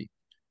energy.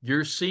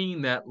 You're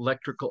seeing that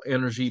electrical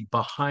energy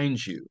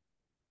behind you,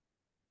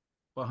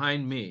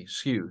 behind me,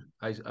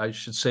 I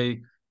should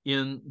say,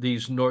 in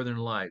these northern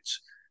lights.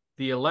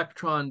 The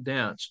electron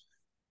dance.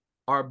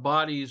 Our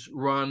bodies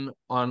run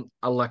on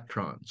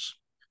electrons.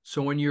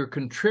 So when you're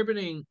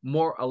contributing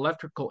more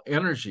electrical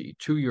energy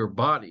to your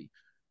body,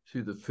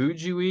 through the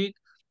food you eat,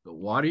 the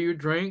water you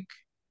drink,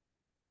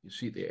 you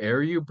see the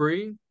air you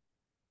breathe,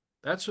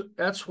 that's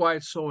why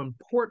it's so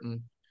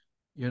important,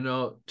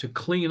 to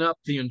clean up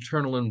the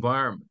internal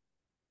environment.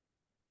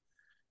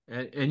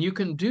 And you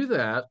can do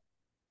that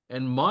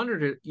and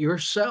monitor it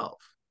yourself.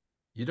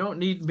 You don't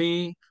need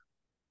me.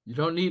 You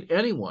don't need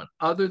anyone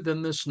other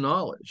than this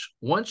knowledge.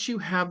 Once you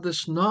have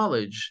this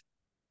knowledge,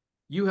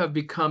 you have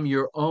become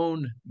your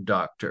own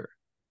doctor.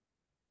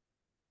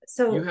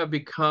 So you have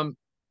become.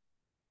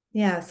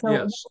 Yeah. So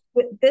yes.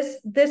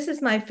 This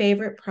is my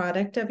favorite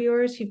product of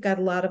yours. You've got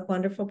a lot of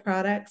wonderful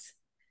products.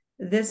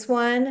 This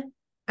one,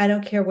 I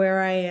don't care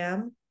where I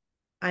am.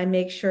 I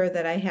make sure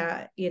that I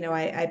have,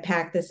 I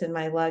pack this in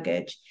my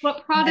luggage.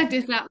 What product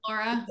is that,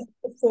 Laura?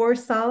 4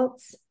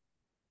 salts.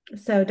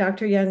 So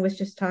Dr. Young was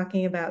just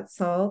talking about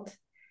salt.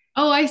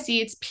 Oh, I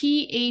see. It's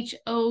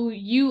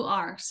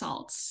PHOUR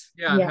salts.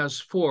 Yeah, it Yeah. has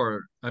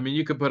four. I mean,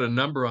 you could put a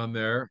number on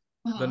there,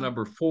 the Uh-huh.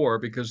 number four,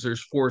 because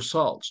there's four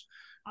salts.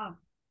 Oh.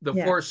 The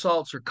Yeah. four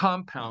salts are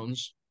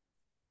compounds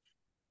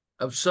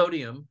of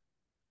sodium,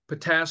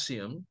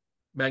 potassium,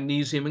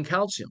 magnesium, and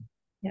calcium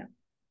Yeah. in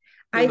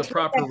I the take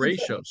proper that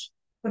ratios.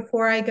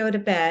 before I go to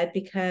bed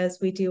because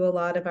we do a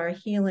lot of our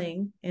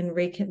healing and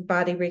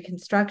body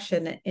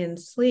reconstruction in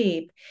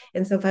sleep.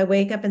 And so if I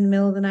wake up in the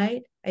middle of the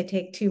night, I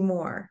take two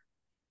more.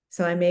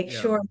 So I make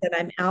Yeah. sure that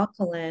I'm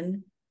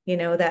alkaline,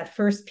 that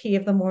first pee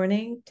of the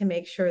morning to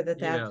make sure that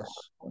that's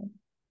Yes. alkaline.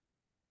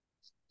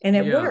 And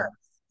it Yeah. works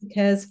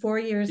because 4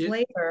 years It.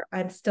 later,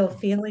 I'm still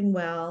feeling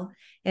well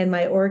and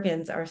my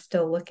organs are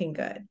still looking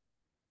good.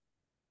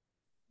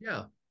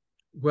 Yeah.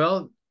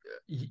 Well,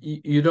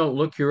 you don't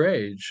look your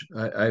age.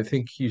 I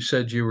think you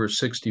said you were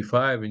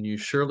 65, and you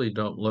surely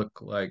don't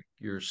look like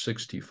you're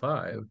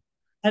 65.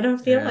 I don't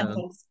feel like And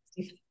I'm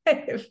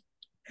 65.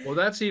 well,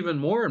 that's even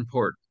more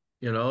important,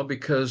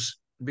 because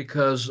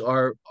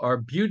our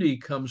beauty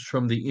comes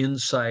from the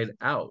inside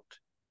out.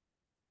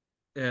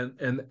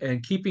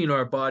 And keeping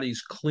our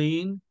bodies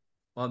clean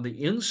on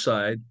the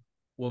inside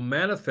will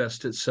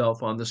manifest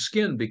itself on the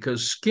skin,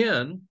 because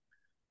skin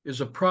is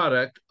a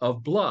product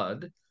of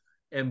blood,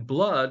 and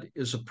blood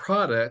is a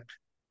product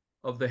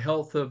of the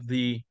health of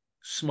the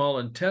small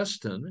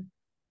intestine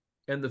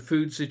and the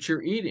foods that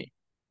you're eating.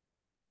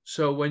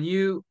 So when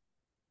you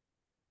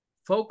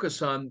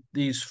focus on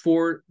these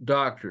four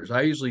doctors,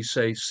 I usually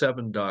say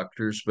seven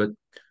doctors, but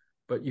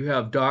you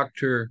have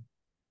Dr.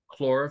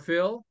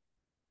 Chlorophyll,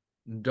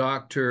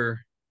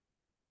 Dr.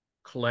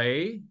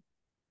 Clay,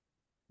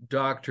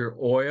 Dr.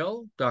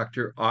 Oil,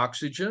 Dr.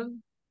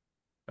 Oxygen.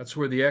 That's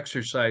where the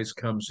exercise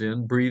comes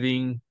in,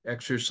 breathing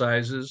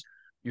exercises.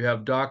 You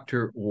have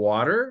Dr.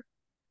 Water,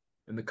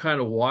 and the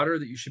kind of water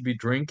that you should be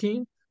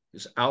drinking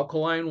is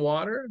alkaline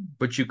water,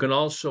 but you can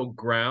also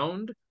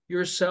ground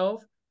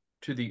yourself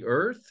to the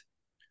earth,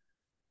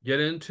 get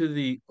into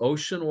the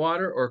ocean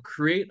water, or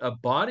create a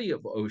body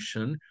of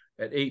ocean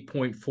at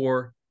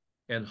 8.4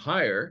 and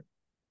higher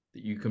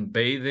that you can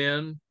bathe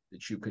in,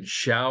 that you could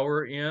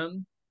shower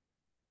in.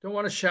 Don't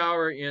want to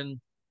shower in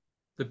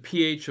the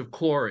pH of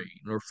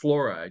chlorine or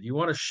fluoride. You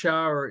want to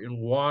shower in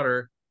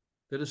water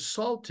that is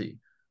salty.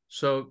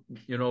 So,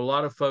 a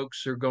lot of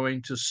folks are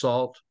going to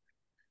saltwater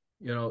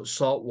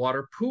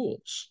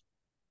pools.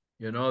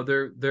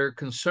 They're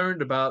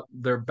concerned about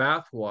their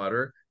bath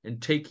water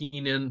and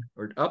taking in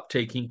or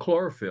uptaking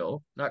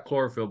chlorophyll, not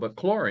chlorophyll, but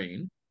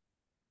chlorine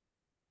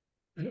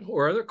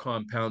or other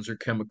compounds or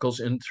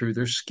chemicals in through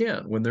their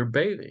skin when they're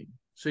bathing.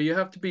 So you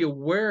have to be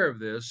aware of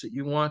this, that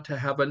you want to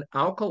have an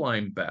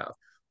alkaline bath.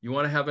 You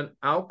want to have an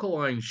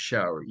alkaline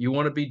shower. You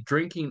want to be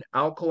drinking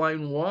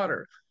alkaline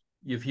water.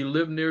 If you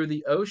live near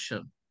the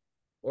ocean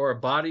or a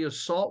body of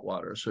salt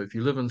water, so if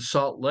you live in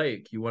Salt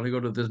Lake, you want to go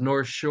to the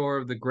North Shore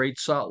of the Great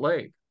Salt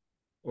Lake,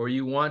 or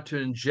you want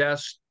to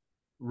ingest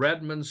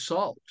Redmond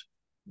salt,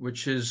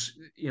 which is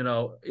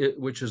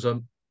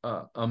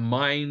a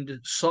mined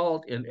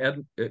salt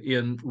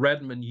in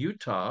Redmond,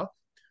 Utah.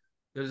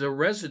 There's a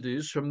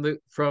residues from the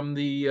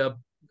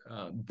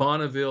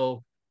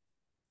Bonneville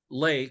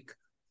Lake,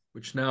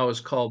 which now is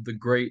called the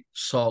Great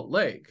Salt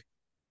Lake.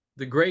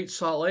 The Great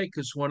Salt Lake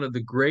is one of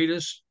the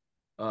greatest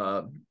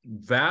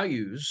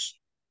values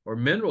or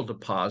mineral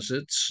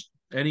deposits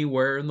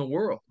anywhere in the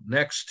world,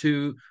 next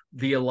to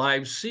the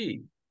Alive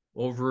Sea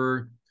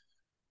over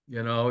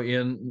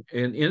in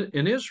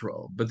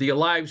Israel. But the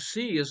Alive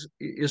Sea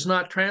is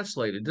not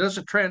translated. It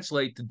doesn't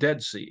translate to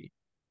Dead Sea.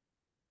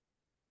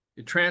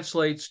 It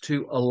translates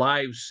to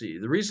Alive Sea.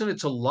 The reason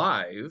it's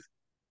alive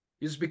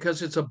is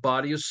because it's a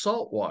body of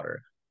salt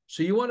water.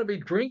 So you want to be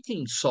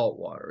drinking salt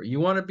water. You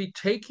want to be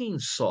taking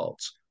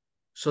salts.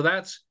 So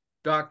that's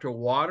Dr.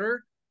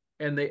 Water,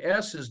 and the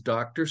S is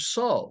Dr.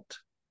 Salt.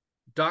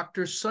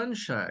 Dr.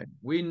 Sunshine.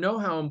 We know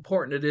how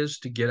important it is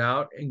to get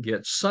out and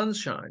get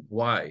sunshine.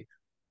 Why?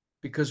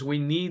 Because we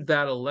need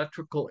that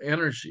electrical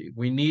energy.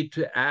 We need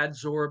to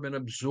adsorb and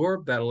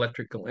absorb that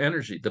electrical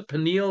energy. The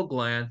pineal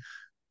gland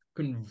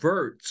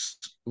converts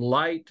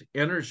light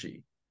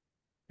energy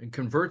and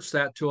converts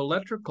that to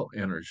electrical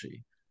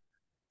energy.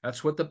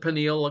 That's what the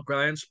pineal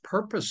gland's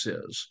purpose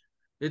is.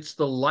 It's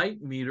the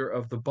light meter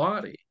of the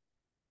body,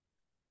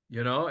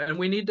 and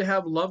we need to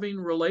have loving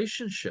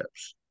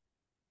relationships.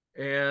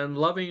 And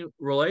loving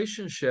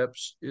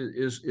relationships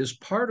is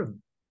part of,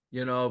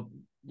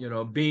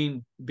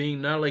 being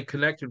not only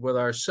connected with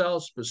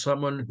ourselves, but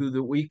someone who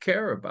that we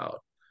care about.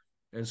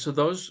 And so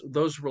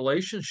those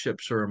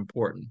relationships are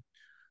important.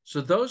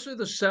 So those are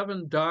the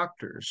seven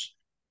doctors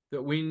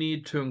that we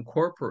need to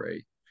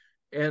incorporate.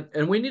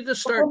 And we need to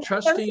start We'll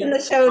put those in trusting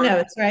the show our.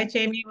 notes, right,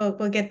 Jamie?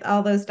 We'll get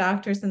all those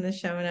doctors in the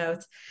show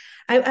notes.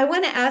 I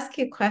want to ask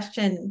you a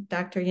question,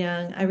 Dr.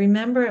 Young. I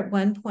remember at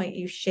one point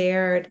you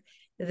shared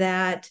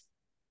that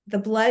the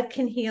blood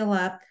can heal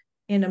up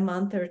in a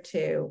month or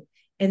two.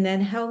 And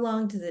then how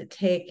long does it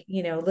take?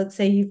 Let's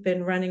say you've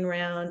been running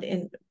around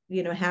and,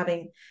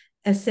 having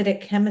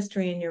acidic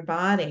chemistry in your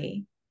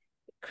body.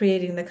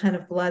 creating the kind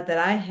of blood that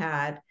I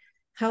had,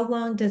 how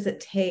long does it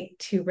take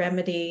to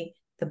remedy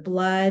the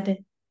blood,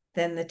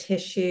 then the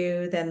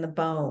tissue, then the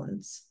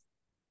bones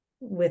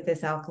with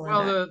this alkaline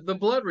Well, diet? the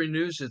blood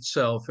renews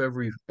itself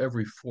every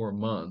 4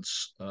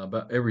 months,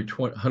 about every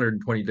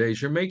 120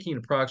 days. You're making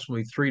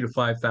approximately 3 to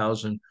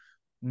 5,000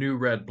 new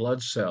red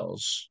blood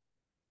cells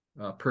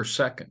per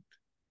second.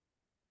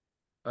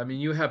 I mean,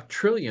 you have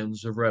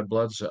trillions of red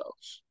blood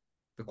cells.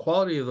 The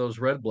quality of those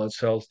red blood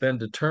cells then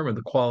determine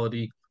the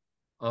quality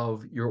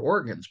of your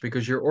organs,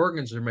 because your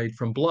organs are made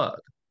from blood.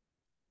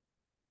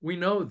 We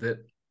know that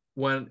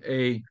when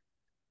a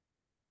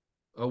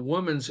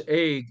woman's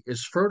egg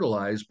is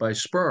fertilized by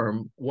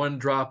sperm, one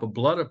drop of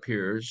blood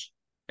appears,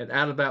 and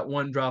out of that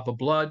one drop of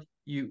blood,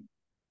 you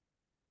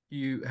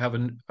have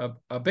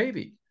a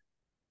baby.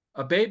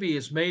 A baby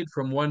is made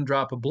from one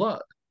drop of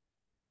blood.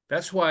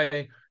 That's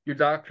why your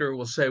doctor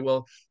will say,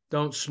 well,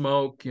 don't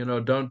smoke,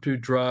 don't do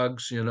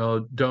drugs,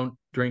 don't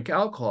drink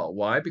alcohol.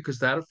 Why? Because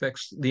that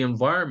affects the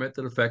environment,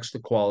 that affects the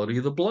quality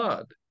of the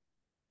blood.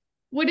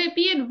 Would it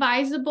be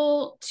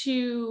advisable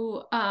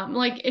to,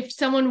 like, if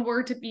someone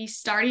were to be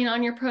starting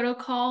on your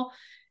protocol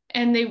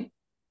and they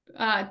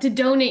to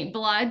donate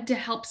blood to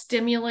help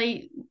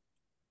stimulate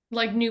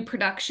like new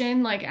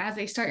production, like as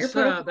they start your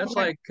protocol?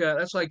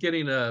 That's like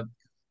getting a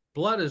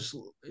blood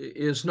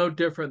is no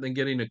different than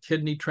getting a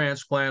kidney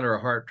transplant or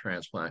a heart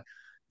transplant.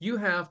 You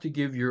have to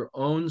give your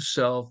own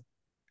self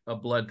a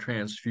blood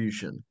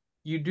transfusion.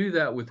 You do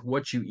that with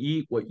what you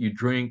eat, what you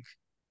drink,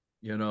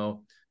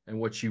 and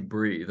what you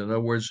breathe. In other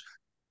words,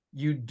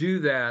 you do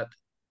that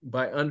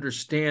by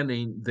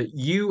understanding that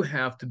you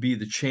have to be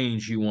the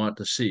change you want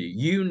to see.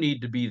 You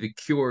need to be the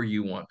cure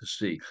you want to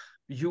see.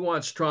 You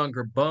want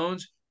stronger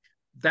bones.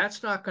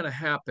 That's not going to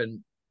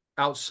happen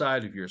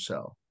outside of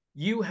yourself.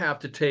 You have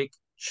to take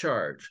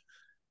charge.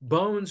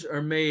 Bones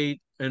are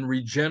made and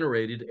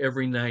regenerated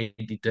every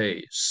 90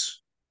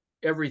 days.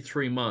 Every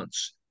 3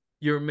 months,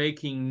 you're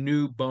making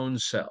new bone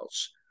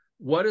cells.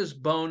 What is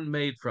bone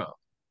made from?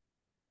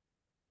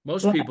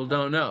 Most people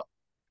don't know.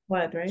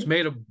 Blood, right?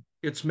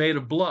 It's made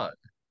of blood.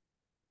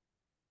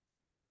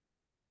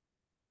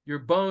 Your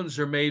bones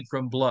are made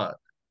from blood,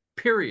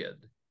 period.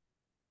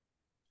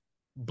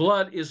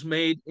 Blood is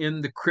made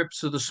in the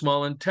crypts of the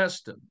small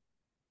intestine.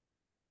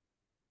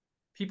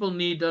 People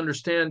need to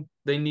understand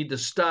they need to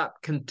stop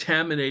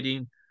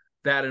contaminating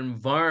that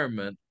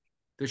environment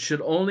that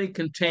should only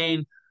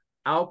contain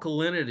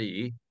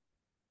alkalinity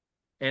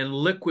and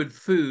liquid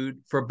food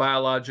for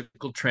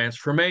biological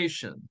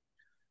transformation.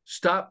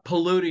 Stop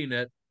polluting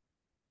it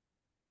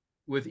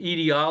with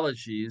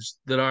etiologies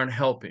that aren't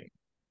helping.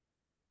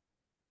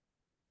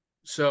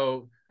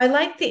 So I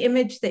like the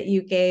image that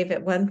you gave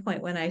at one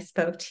point when I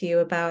spoke to you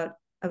about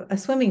a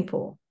swimming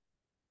pool.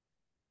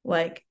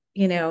 Like,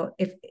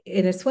 if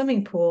in a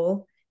swimming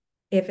pool,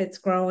 if it's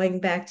growing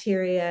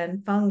bacteria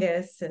and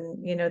fungus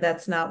and,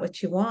 that's not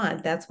what you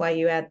want. That's why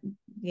you add,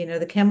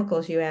 the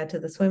chemicals you add to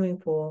the swimming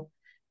pool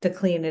to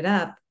clean it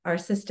up. Our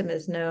system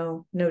is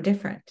no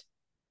different.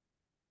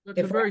 It's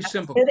a very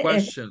simple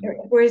question.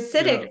 If we're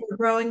acidic, we're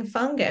growing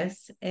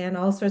fungus and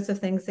all sorts of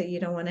things that you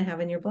don't want to have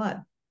in your blood.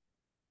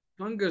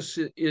 Fungus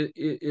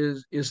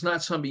is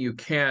not something you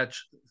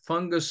catch.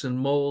 Fungus and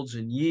molds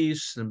and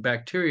yeasts and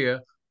bacteria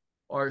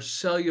are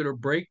cellular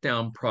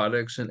breakdown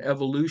products and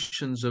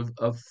evolutions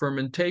of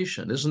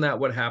fermentation. Isn't that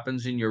what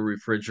happens in your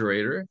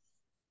refrigerator?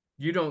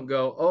 You don't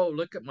go, oh,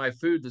 look at my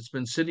food that's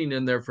been sitting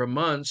in there for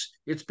months.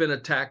 It's been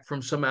attacked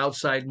from some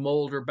outside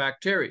mold or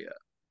bacteria.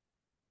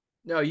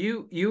 No,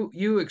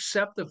 you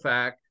accept the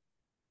fact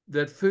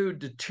that food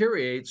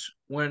deteriorates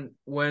when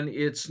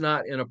it's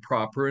not in a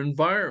proper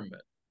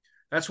environment.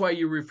 That's why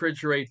you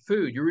refrigerate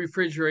food. You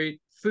refrigerate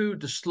food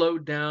to slow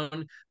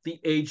down the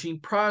aging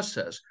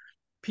process.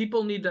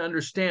 People need to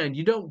understand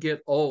you don't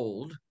get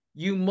old,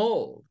 you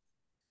mold.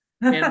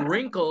 And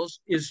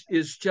wrinkles is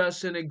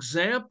just an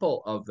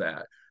example of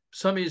that.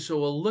 Somebody said,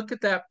 well, look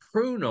at that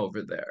prune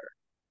over there.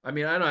 I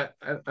mean,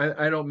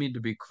 I don't mean to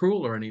be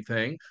cruel or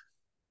anything,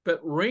 but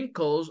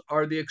wrinkles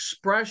are the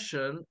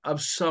expression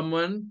of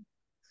someone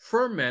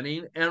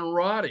fermenting and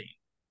rotting.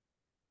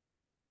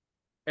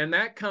 And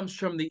that comes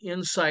from the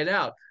inside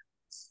out.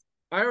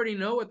 I already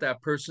know what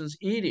that person's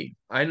eating.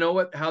 I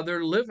know how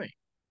they're living.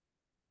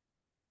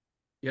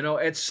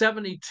 At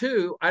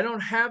 72, I don't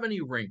have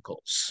any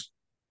wrinkles.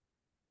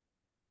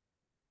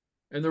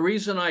 And the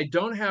reason I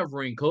don't have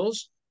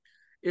wrinkles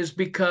is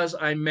because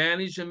I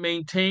manage and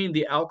maintain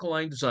the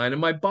alkaline design of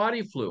my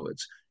body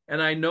fluids,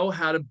 and I know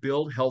how to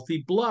build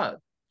healthy blood.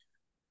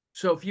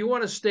 So if you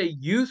want to stay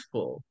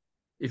youthful,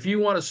 if you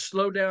want to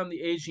slow down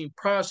the aging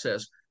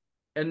process,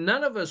 and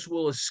none of us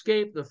will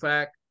escape the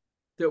fact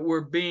that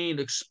we're being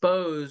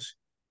exposed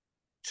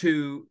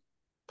to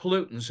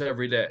pollutants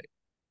every day.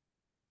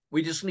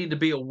 We just need to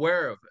be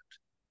aware of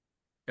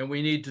it. And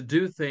we need to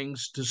do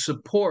things to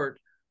support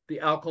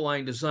the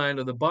alkaline design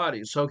of the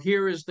body. So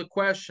here is the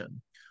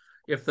question.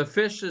 If the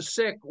fish is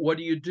sick, what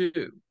do you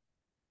do?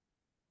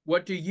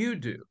 What do you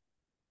do?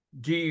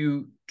 Do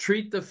you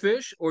treat the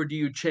fish or do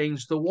you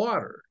change the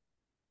water?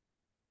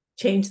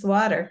 Change the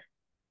water.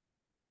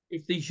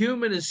 If the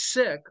human is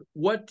sick,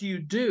 what do you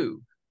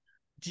do?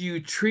 Do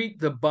you treat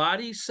the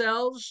body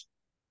cells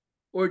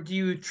or do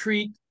you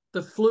treat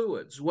the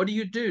fluids? What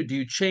do? Do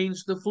you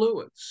change the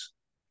fluids?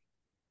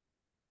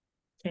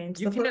 Change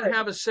You the can't fluid.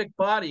 have a sick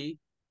body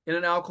in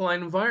an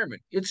alkaline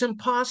environment. It's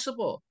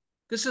impossible.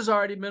 This has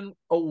already been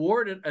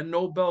awarded a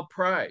Nobel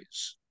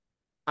Prize.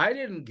 I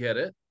didn't get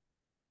it.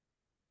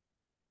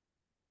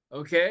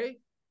 Okay?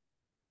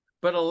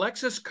 But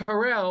Alexis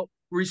Carrel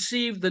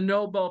received the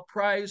Nobel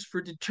Prize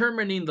for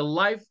determining the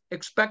life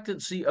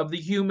expectancy of the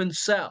human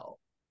cell.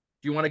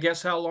 Do you want to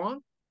guess how long?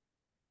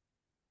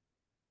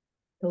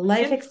 The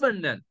life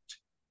Infinite.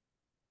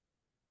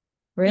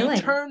 Really?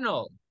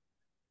 Eternal.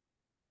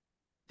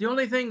 The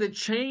only thing that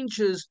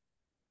changes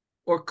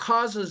or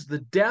causes the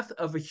death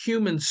of a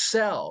human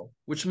cell,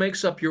 which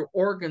makes up your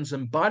organs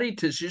and body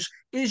tissues,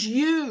 is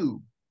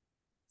you.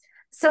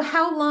 So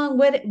how long,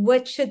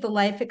 what should the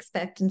life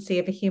expectancy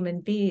of a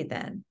human be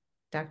then,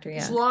 Dr.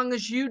 As Young? long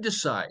as you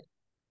decide.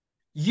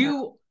 Wow.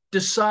 You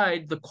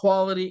decide the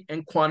quality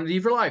and quantity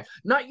of your life,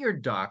 not your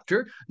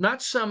doctor,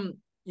 not some,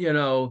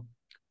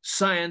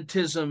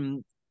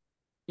 scientism,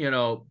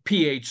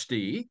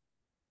 PhD.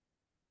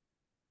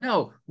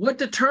 No, what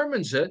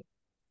determines it?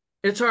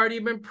 It's already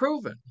been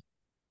proven.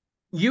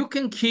 You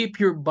can keep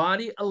your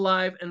body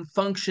alive and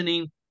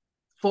functioning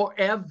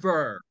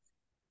forever.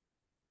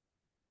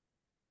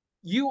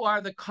 You are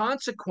the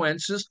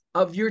consequences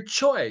of your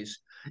choice.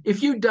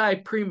 If you die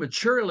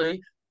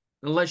prematurely,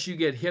 unless you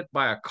get hit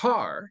by a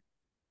car,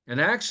 an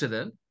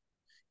accident,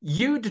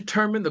 you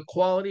determine the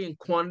quality and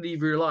quantity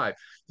of your life.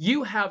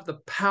 You have the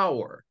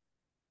power.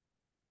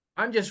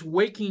 I'm just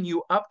waking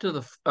you up to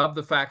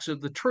the facts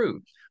of the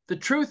truth. The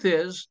truth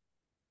is,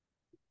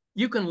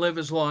 you can live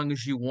as long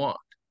as you want.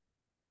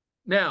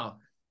 Now,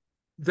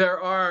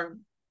 there are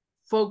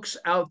folks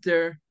out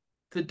there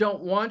that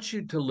don't want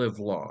you to live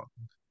long.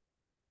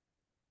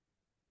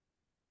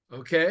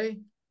 Okay?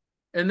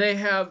 And they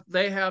have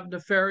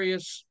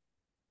nefarious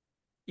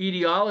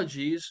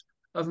etiologies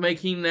of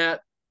making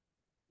that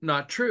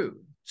not true.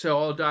 So,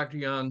 oh, Dr.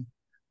 Young,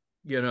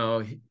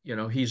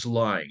 he's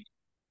lying,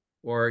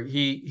 or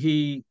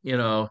he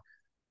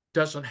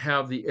doesn't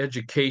have the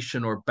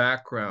education or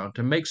background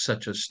to make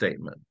such a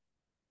statement.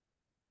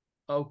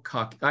 Oh,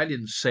 cock! I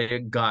didn't say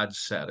it. God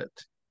said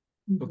it.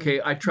 Mm-hmm.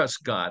 Okay, I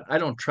trust God. I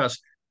don't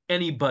trust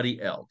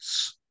anybody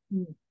else.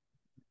 Mm-hmm.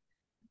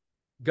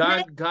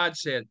 God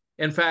said.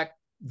 In fact,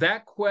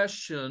 that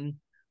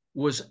question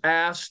was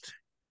asked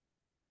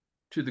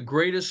to the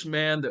greatest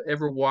man that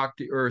ever walked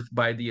the earth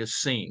by the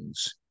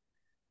Essenes.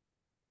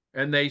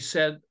 And they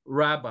said,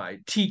 Rabbi,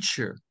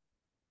 teacher,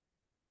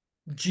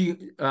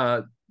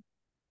 Jesus,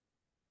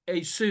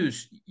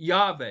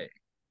 Yahweh,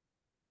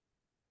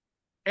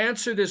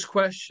 answer this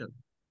question.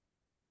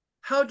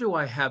 How do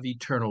I have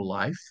eternal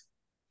life?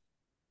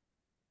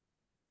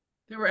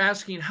 They were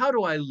asking, how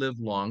do I live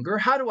longer?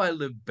 How do I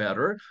live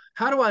better?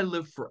 How do I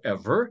live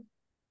forever?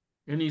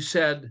 And he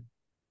said,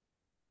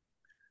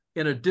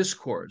 in a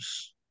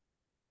discourse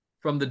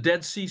from the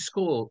Dead Sea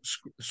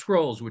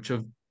Scrolls, which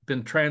have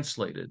been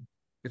translated,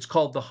 it's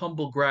called The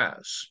Humble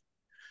Grass.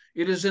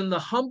 It is in the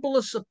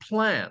humblest of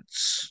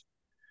plants,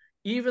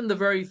 even the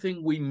very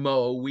thing we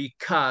mow, we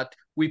cut,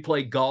 we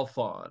play golf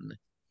on,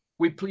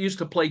 we used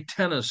to play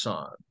tennis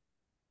on.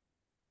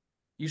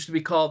 It used to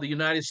be called the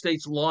United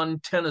States Lawn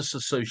Tennis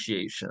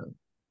Association.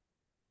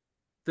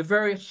 The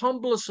very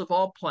humblest of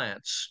all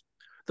plants,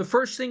 the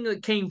first thing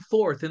that came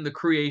forth in the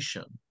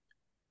creation,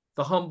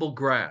 the humble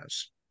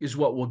grass, is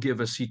what will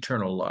give us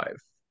eternal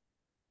life.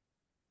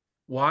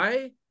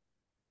 Why?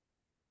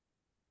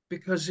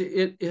 Because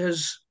it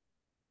is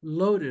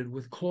loaded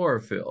with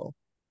chlorophyll,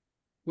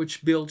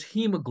 which builds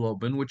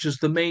hemoglobin, which is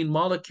the main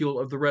molecule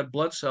of the red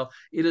blood cell.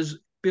 It is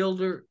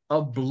builder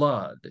of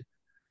blood.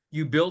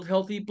 You build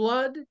healthy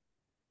blood,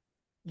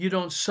 you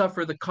don't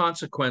suffer the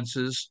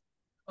consequences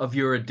of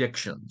your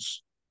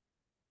addictions.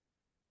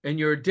 And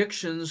your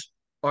addictions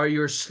are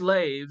your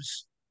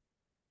slaves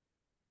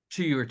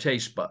to your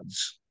taste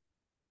buds.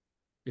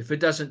 If it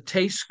doesn't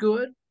taste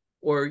good,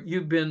 or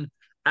you've been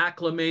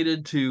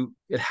acclimated to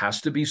it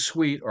has to be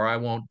sweet or I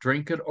won't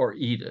drink it or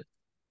eat it,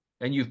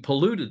 and you've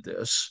polluted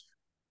this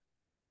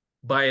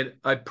by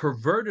a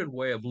perverted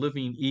way of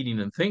living, eating,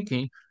 and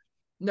thinking,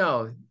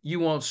 no, you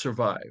won't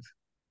survive.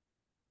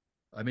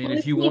 I mean,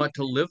 if you want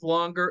to live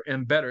longer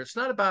and better, it's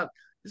not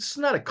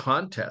a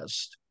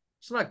contest.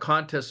 It's not a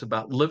contest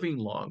about living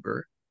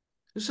longer.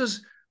 This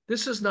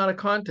is not a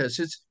contest.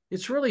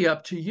 It's really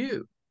up to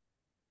you.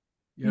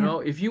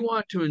 If you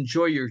want to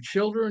enjoy your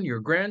children, your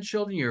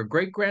grandchildren, your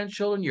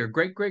great-grandchildren, your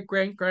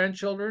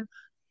great-great-great-grandchildren,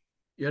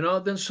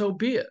 then so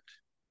be it.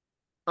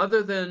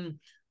 Other than,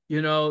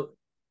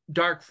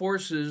 dark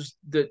forces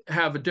that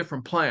have a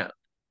different plan.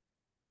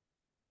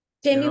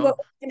 Jamie, what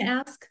were you going to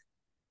ask?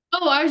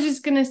 Oh, I was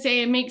just going to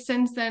say it makes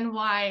sense then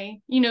why,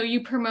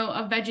 you promote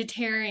a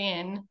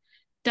vegetarian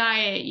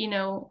diet,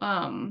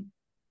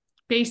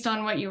 based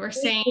on what you were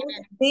saying.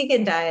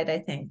 Vegan diet, I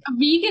think. A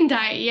vegan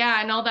diet,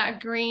 yeah, and all that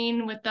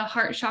green with the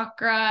heart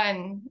chakra,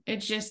 and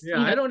it's just, Yeah,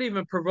 I don't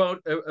even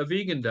promote a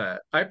vegan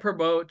diet. I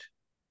promote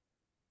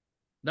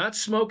not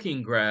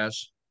smoking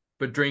grass,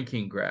 but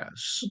drinking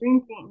grass.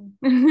 drinking.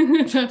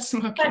 Not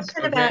smoking.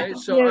 Question about Okay,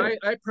 so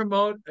I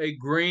promote a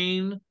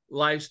green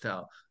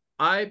lifestyle.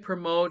 I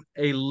promote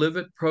a Live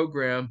It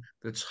program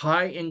that's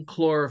high in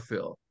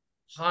chlorophyll,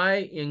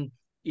 high in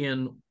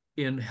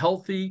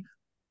healthy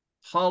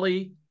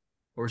poly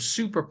or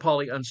super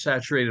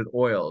polyunsaturated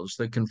oils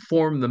that can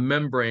form the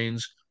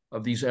membranes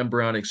of these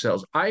embryonic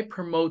cells. I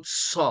promote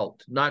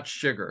salt, not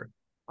sugar.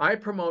 I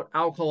promote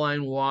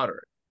alkaline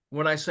water.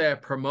 When I say I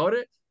promote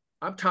it,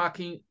 I'm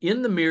talking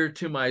in the mirror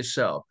to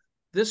myself.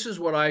 This is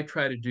what I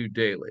try to do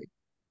daily.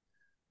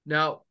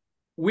 Now,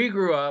 we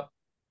grew up,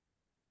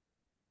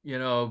 you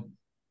know,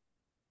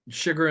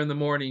 sugar in the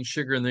morning,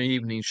 sugar in the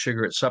evening,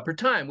 sugar at supper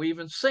time. We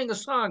even sing a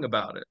song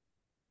about it,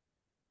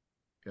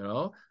 you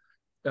know,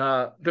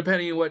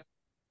 depending on what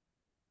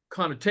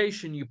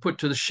connotation you put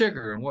to the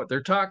sugar and what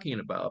they're talking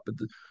about.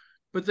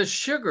 But the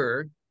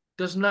sugar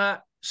does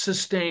not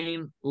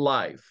sustain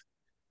life.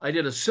 I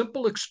did a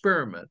simple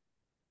experiment.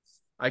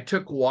 I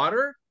took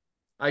water,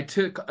 I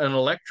took an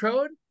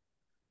electrode,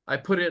 I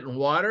put it in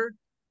water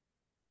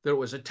that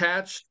was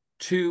attached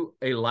to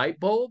a light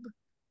bulb,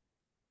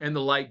 and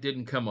the light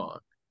didn't come on.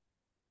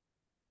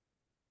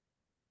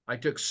 I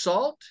took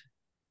salt,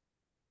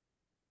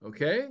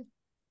 okay? It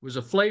was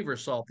a flavor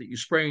salt that you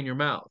spray in your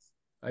mouth.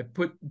 I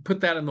put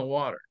that in the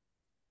water,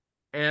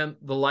 and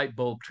the light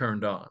bulb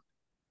turned on.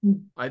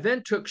 I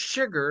then took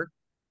sugar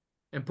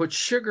and put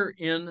sugar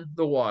in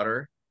the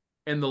water,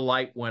 and the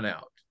light went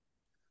out.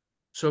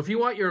 So if you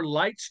want your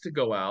lights to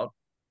go out,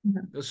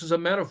 this is a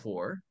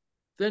metaphor,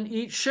 then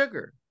eat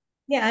sugar.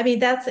 Yeah, I mean,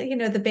 that's,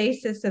 the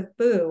basis of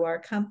Boo, our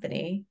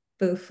company,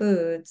 Boo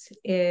Foods,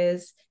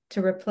 is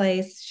to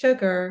replace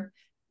sugar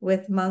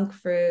with monk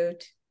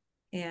fruit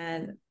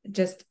and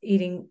just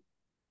eating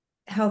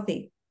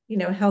healthy,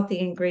 healthy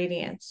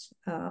ingredients.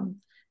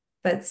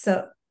 But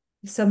so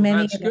Well,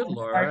 many that's of good, them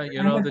Laura,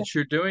 that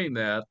you're doing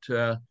that.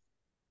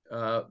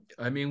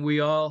 I mean, we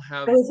all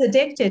have. I was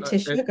addicted to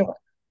sugar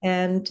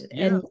and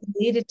yeah.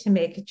 needed to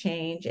make a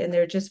change, and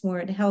there just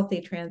weren't healthy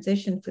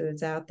transition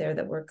foods out there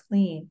that were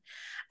clean.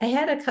 I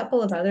had a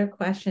couple of other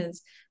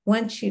questions.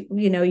 Once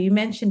you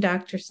mentioned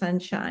Dr.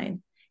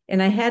 Sunshine,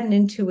 and I had an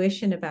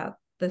intuition about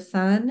the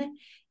sun,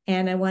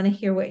 and I want to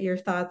hear what your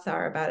thoughts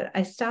are about it.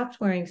 I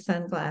stopped wearing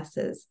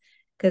sunglasses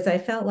because I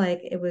felt like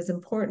it was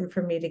important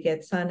for me to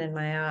get sun in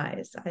my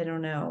eyes. I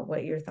don't know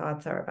what your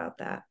thoughts are about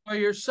that. Well,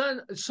 your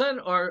sun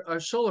are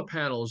solar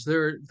panels.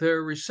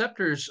 They're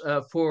receptors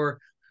for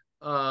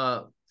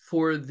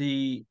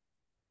the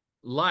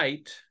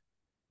light,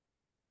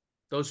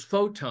 those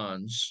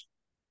photons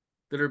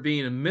that are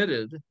being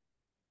emitted.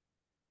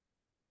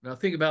 Now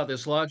think about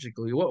this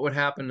logically. What would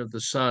happen if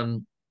the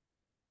sun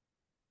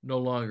no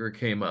longer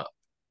came up?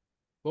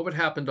 What would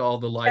happen to all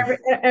the life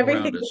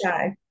Everything around would us?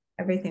 die.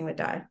 Everything would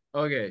die.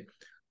 Okay.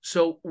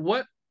 So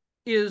what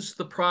is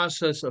the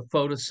process of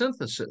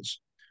photosynthesis?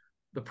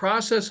 The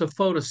process of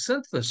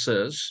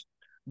photosynthesis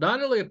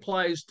not only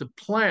applies to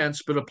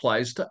plants, but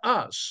applies to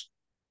us.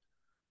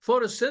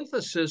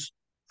 Photosynthesis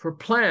for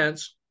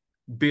plants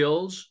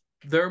builds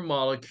their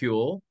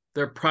molecule,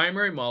 their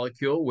primary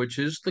molecule, which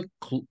is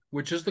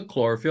the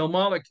chlorophyll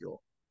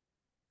molecule.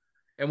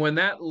 And when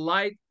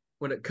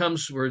it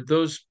comes for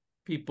those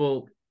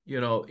people,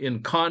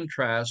 in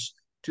contrast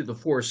to the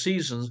four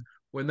seasons,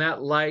 when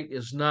that light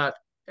is not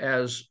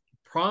as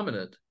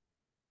prominent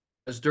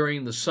as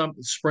during the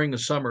spring and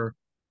summer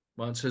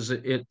months, as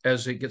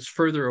it gets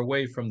further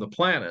away from the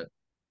planet,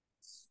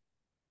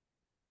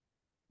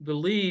 the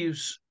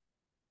leaves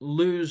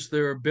lose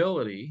their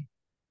ability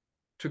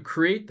to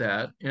create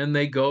that, and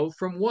they go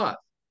from what?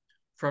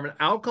 From an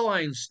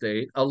alkaline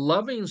state, a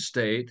loving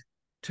state,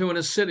 to an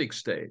acidic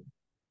state.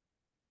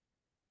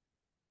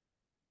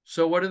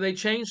 So what do they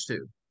change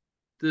to?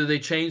 Do they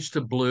change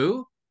to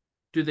blue?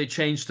 Do they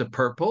change to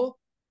purple?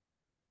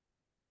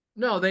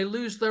 No, they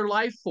lose their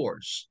life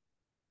force.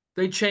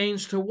 They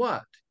change to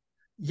what?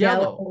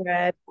 Yellow. Yellow,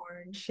 red,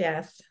 orange.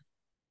 Yes.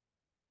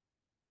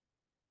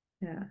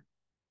 Yeah.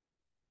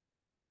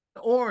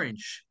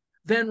 Orange,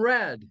 then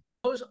red.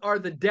 Those are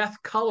the death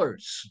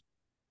colors.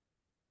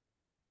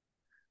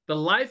 The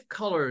life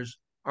colors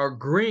are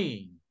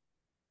green,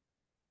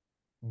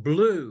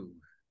 blue,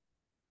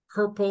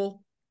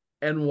 purple,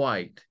 and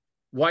white.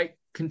 White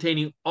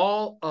containing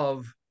all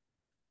of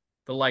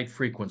the light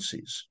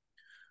frequencies.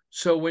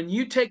 So when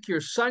you take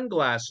your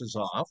sunglasses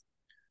off,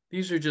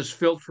 these are just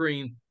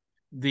filtering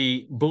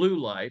the blue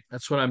light.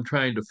 That's what I'm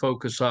trying to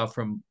focus off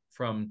from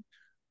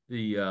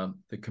the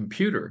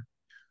computer.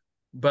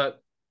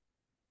 But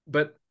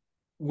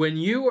when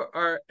you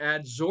are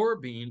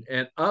absorbing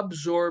and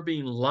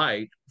absorbing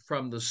light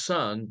from the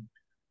sun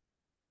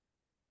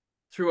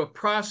through a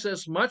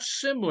process much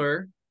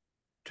similar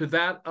to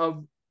that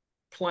of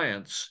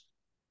plants,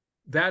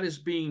 that is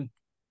being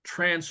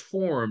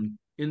transformed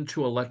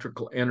into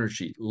electrical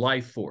energy,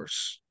 life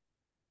force.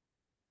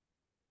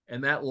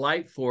 And that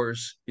light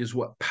force is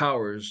what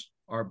powers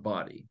our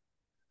body.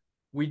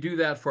 We do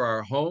that for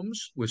our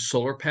homes with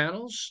solar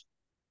panels.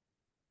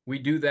 We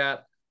do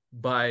that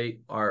by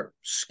our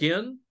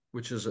skin,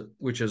 which is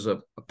a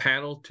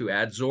panel to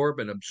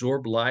adsorb and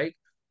absorb light.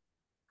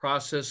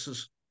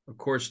 Processes, of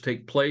course,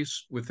 take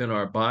place within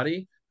our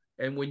body.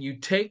 And when you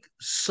take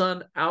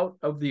sun out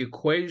of the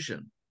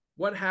equation,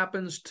 what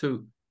happens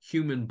to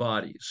human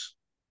bodies,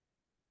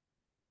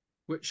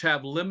 which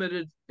have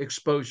limited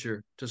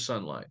exposure to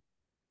sunlight?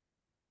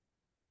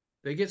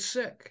 They get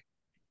sick.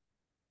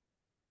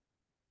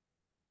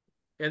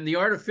 And the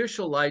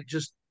artificial light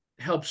just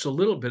helps a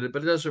little bit,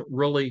 but it doesn't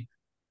really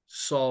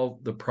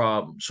solve the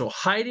problem. So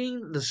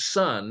hiding the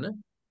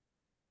sun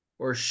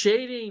or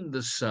shading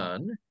the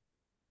sun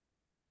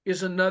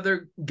is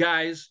another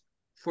guise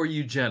for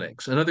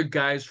eugenics, another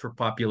guise for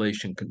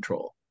population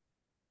control.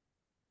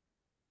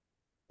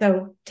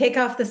 So take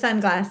off the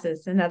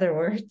sunglasses, in other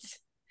words.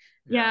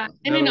 Yeah.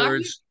 In And other in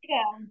words,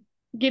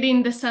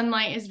 getting the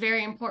sunlight is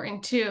very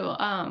important too.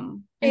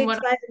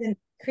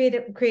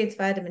 Creates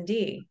vitamin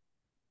D.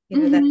 You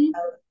know, that's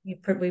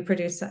how we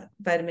produce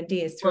vitamin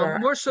D is through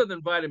more so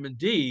than vitamin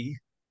D,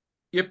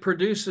 it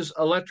produces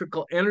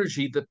electrical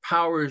energy that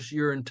powers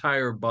your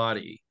entire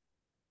body.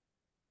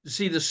 You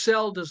see, the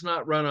cell does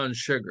not run on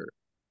sugar.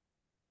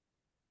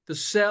 The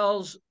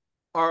cells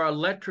are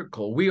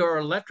electrical. We are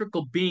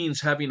electrical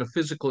beings having a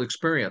physical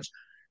experience.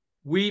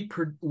 We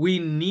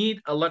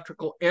need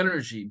electrical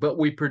energy, but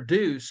we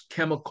produce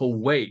chemical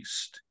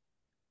waste.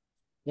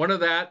 One of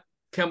that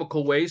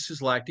chemical waste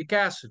is lactic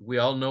acid. We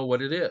all know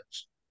what it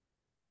is.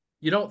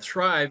 You don't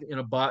thrive in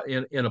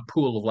a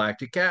pool of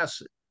lactic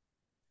acid.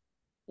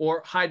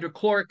 Or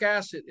hydrochloric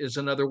acid is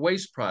another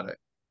waste product.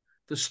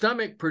 The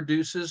stomach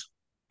produces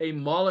a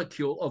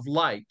molecule of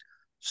light,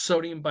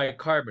 sodium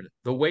bicarbonate.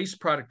 The waste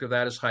product of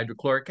that is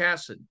hydrochloric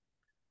acid.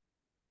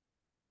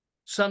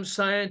 Some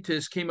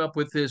scientists came up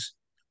with this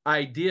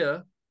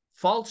idea,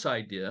 false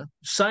idea,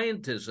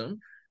 scientism,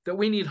 that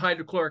we need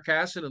hydrochloric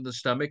acid in the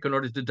stomach in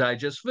order to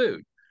digest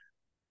food.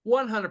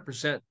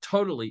 100%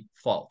 totally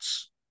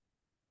false.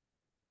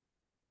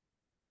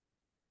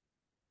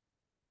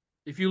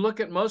 If you look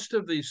at most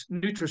of these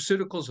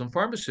nutraceuticals and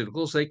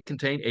pharmaceuticals, they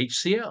contain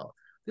HCl.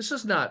 This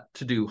is not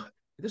to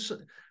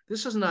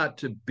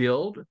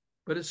build,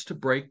 but it's to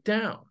break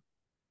down.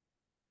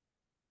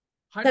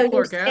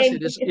 Hydrochloric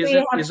acid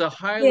is a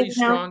highly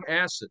strong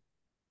acid.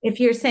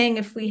 If you're saying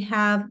if we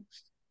have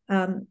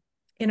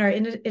in our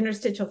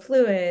interstitial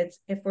fluids,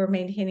 if we're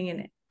maintaining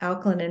an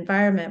alkaline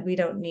environment, we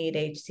don't need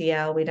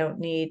HCl, we don't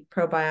need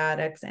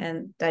probiotics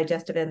and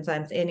digestive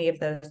enzymes, any of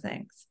those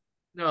things.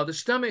 No, the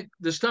stomach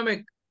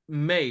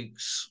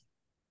makes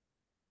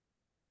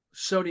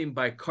sodium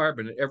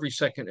bicarbonate every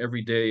second,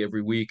 every day,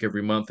 every week,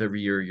 every month, every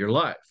year of your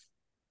life.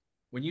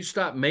 When you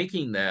stop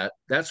making that,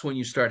 that's when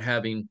you start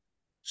having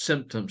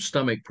symptoms,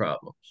 stomach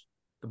problems.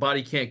 The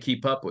body can't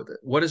keep up with it.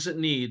 What does it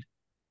need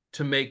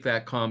to make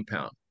that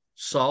compound?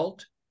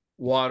 Salt,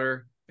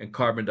 water, and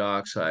carbon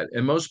dioxide.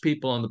 And most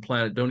people on the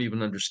planet don't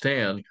even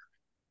understand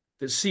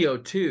that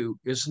CO2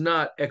 is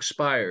not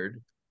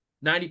expired.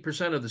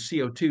 90% of the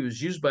CO2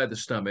 is used by the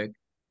stomach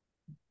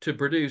to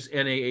produce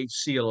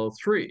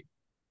NaHClO3.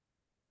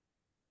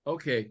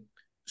 Okay,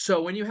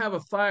 so when you have a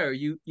fire,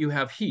 you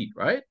have heat,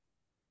 right?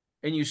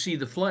 And you see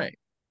the flame.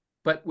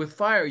 But with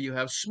fire, you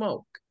have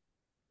smoke,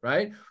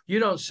 right? You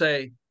don't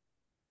say,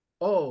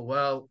 oh,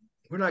 well,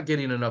 we're not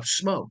getting enough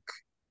smoke.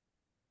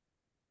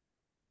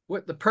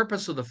 What the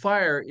purpose of the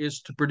fire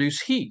is to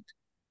produce heat.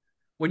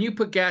 When you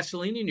put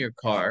gasoline in your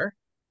car,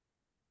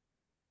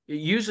 it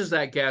uses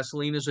that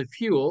gasoline as a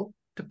fuel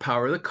to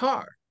power the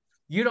car.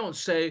 You don't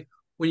say,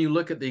 when you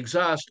look at the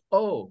exhaust,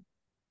 oh,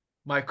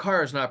 my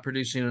car is not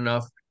producing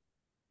enough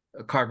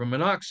carbon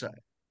monoxide.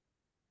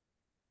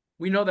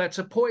 We know that's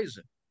a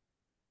poison.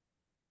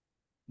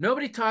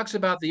 Nobody talks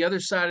about the other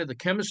side of the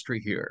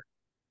chemistry here.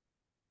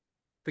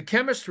 The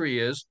chemistry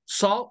is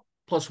salt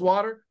plus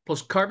water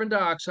plus carbon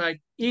dioxide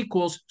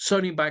equals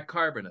sodium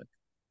bicarbonate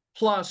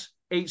plus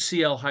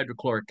HCl,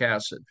 hydrochloric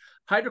acid.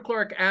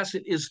 Hydrochloric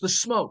acid is the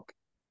smoke.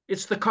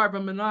 It's the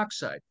carbon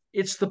monoxide.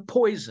 It's the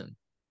poison.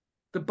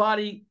 The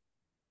body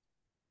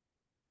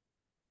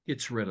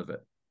gets rid of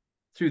it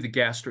through the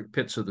gastric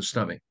pits of the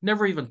stomach,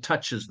 never even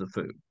touches the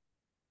food.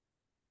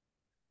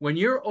 When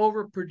you're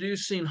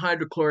overproducing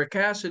hydrochloric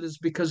acid, it's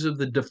because of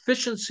the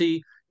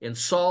deficiency in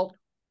salt,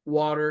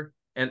 water,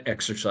 and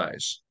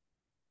exercise.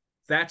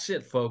 That's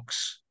it,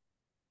 folks.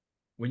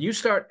 When you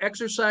start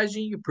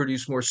exercising, you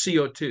produce more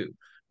CO2.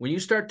 When you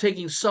start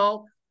taking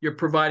salt, you're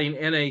providing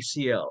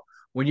NaCl.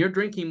 When you're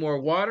drinking more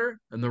water,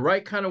 and the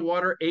right kind of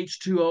water,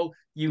 H2O,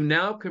 you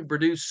now can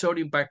produce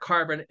sodium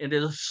bicarbonate, and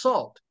it is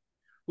salt,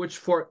 which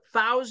for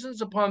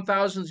thousands upon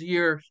thousands of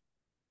years,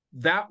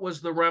 that was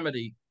the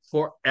remedy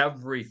for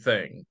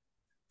everything.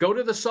 Go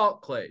to the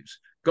salt claves.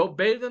 Go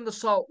bathe in the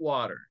salt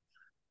water.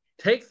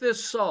 Take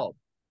this salt.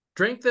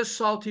 Drink this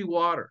salty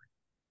water.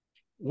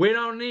 We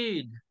don't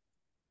need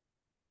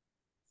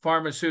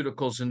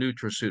pharmaceuticals and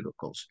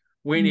nutraceuticals.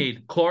 We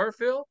need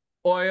chlorophyll,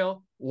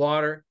 oil,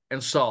 water,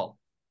 and salt.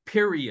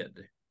 period.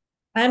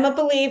 I'm a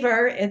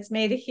believer. It's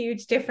made a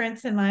huge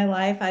difference in my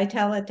life. I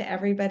tell it to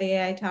everybody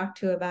I talk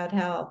to about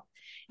health.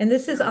 And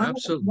this is Yeah,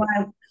 honestly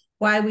absolutely.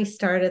 why we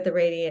started the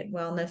Radiant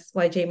Wellness,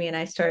 why Jamie and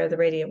I started the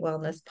Radiant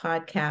Wellness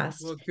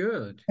podcast. Well,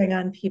 good. Bring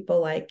on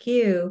people like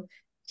you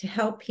to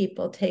help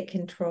people take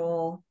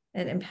control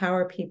and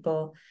empower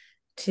people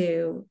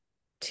to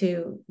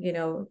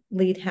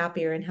lead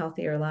happier and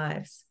healthier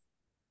lives.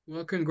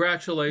 Well,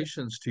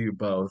 congratulations to you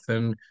both,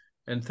 and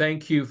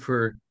thank you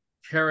for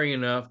caring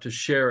enough to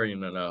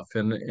sharing enough,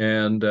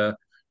 and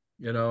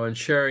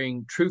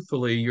sharing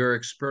truthfully your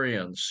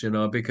experience,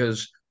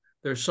 because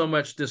there's so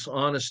much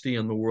dishonesty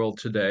in the world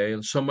today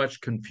and so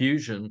much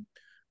confusion.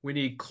 We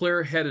need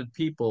clear-headed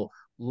people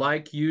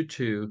like you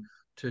two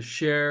to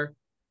share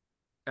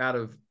out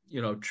of,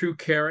 true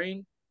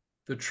caring,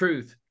 the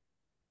truth.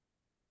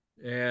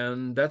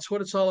 And that's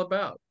what it's all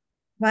about.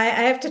 Well,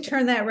 I have to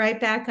turn that right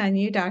back on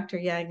you, Dr.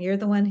 Young. You're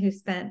the one who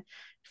spent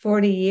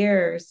 40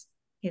 years,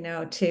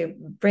 to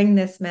bring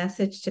this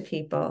message to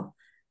people.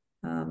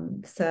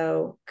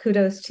 So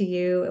kudos to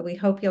you. We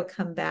hope you'll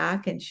come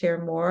back and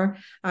share more.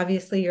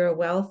 Obviously, you're a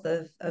wealth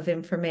of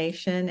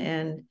information,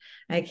 and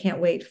I can't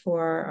wait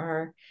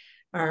for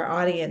our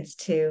audience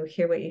to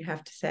hear what you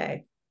have to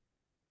say.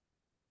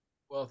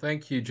 Well,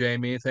 thank you,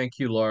 Jamie. Thank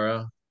you,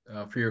 Laura,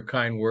 for your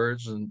kind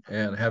words and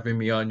having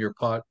me on your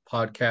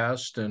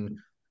podcast. And,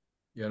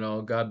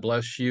 God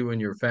bless you and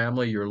your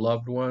family, your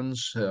loved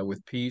ones,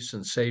 with peace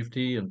and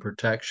safety and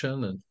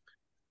protection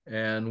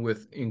and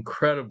with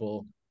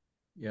incredible,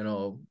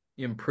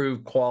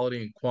 improved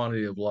quality and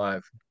quantity of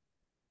life.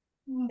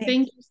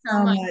 Thank you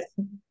so much.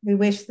 We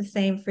wish the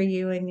same for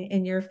you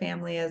and your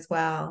family as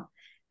well.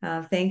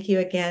 Thank you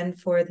again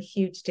for the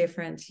huge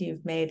difference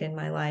you've made in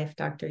my life,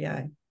 Dr.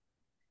 Young.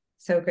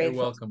 So grateful.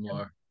 You're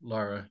welcome,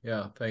 Laura.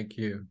 Yeah, thank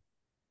you.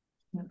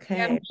 Okay.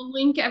 And we'll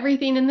link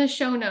everything in the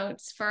show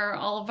notes for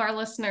all of our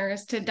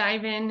listeners to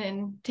dive in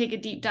and take a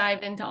deep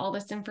dive into all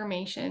this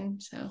information.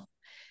 So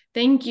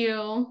thank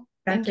you.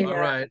 Thank you. All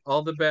right.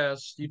 All the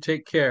best. You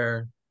take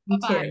care. You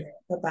Bye-bye. too.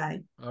 Bye-bye.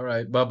 All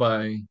right.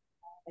 Bye-bye.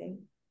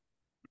 Bye.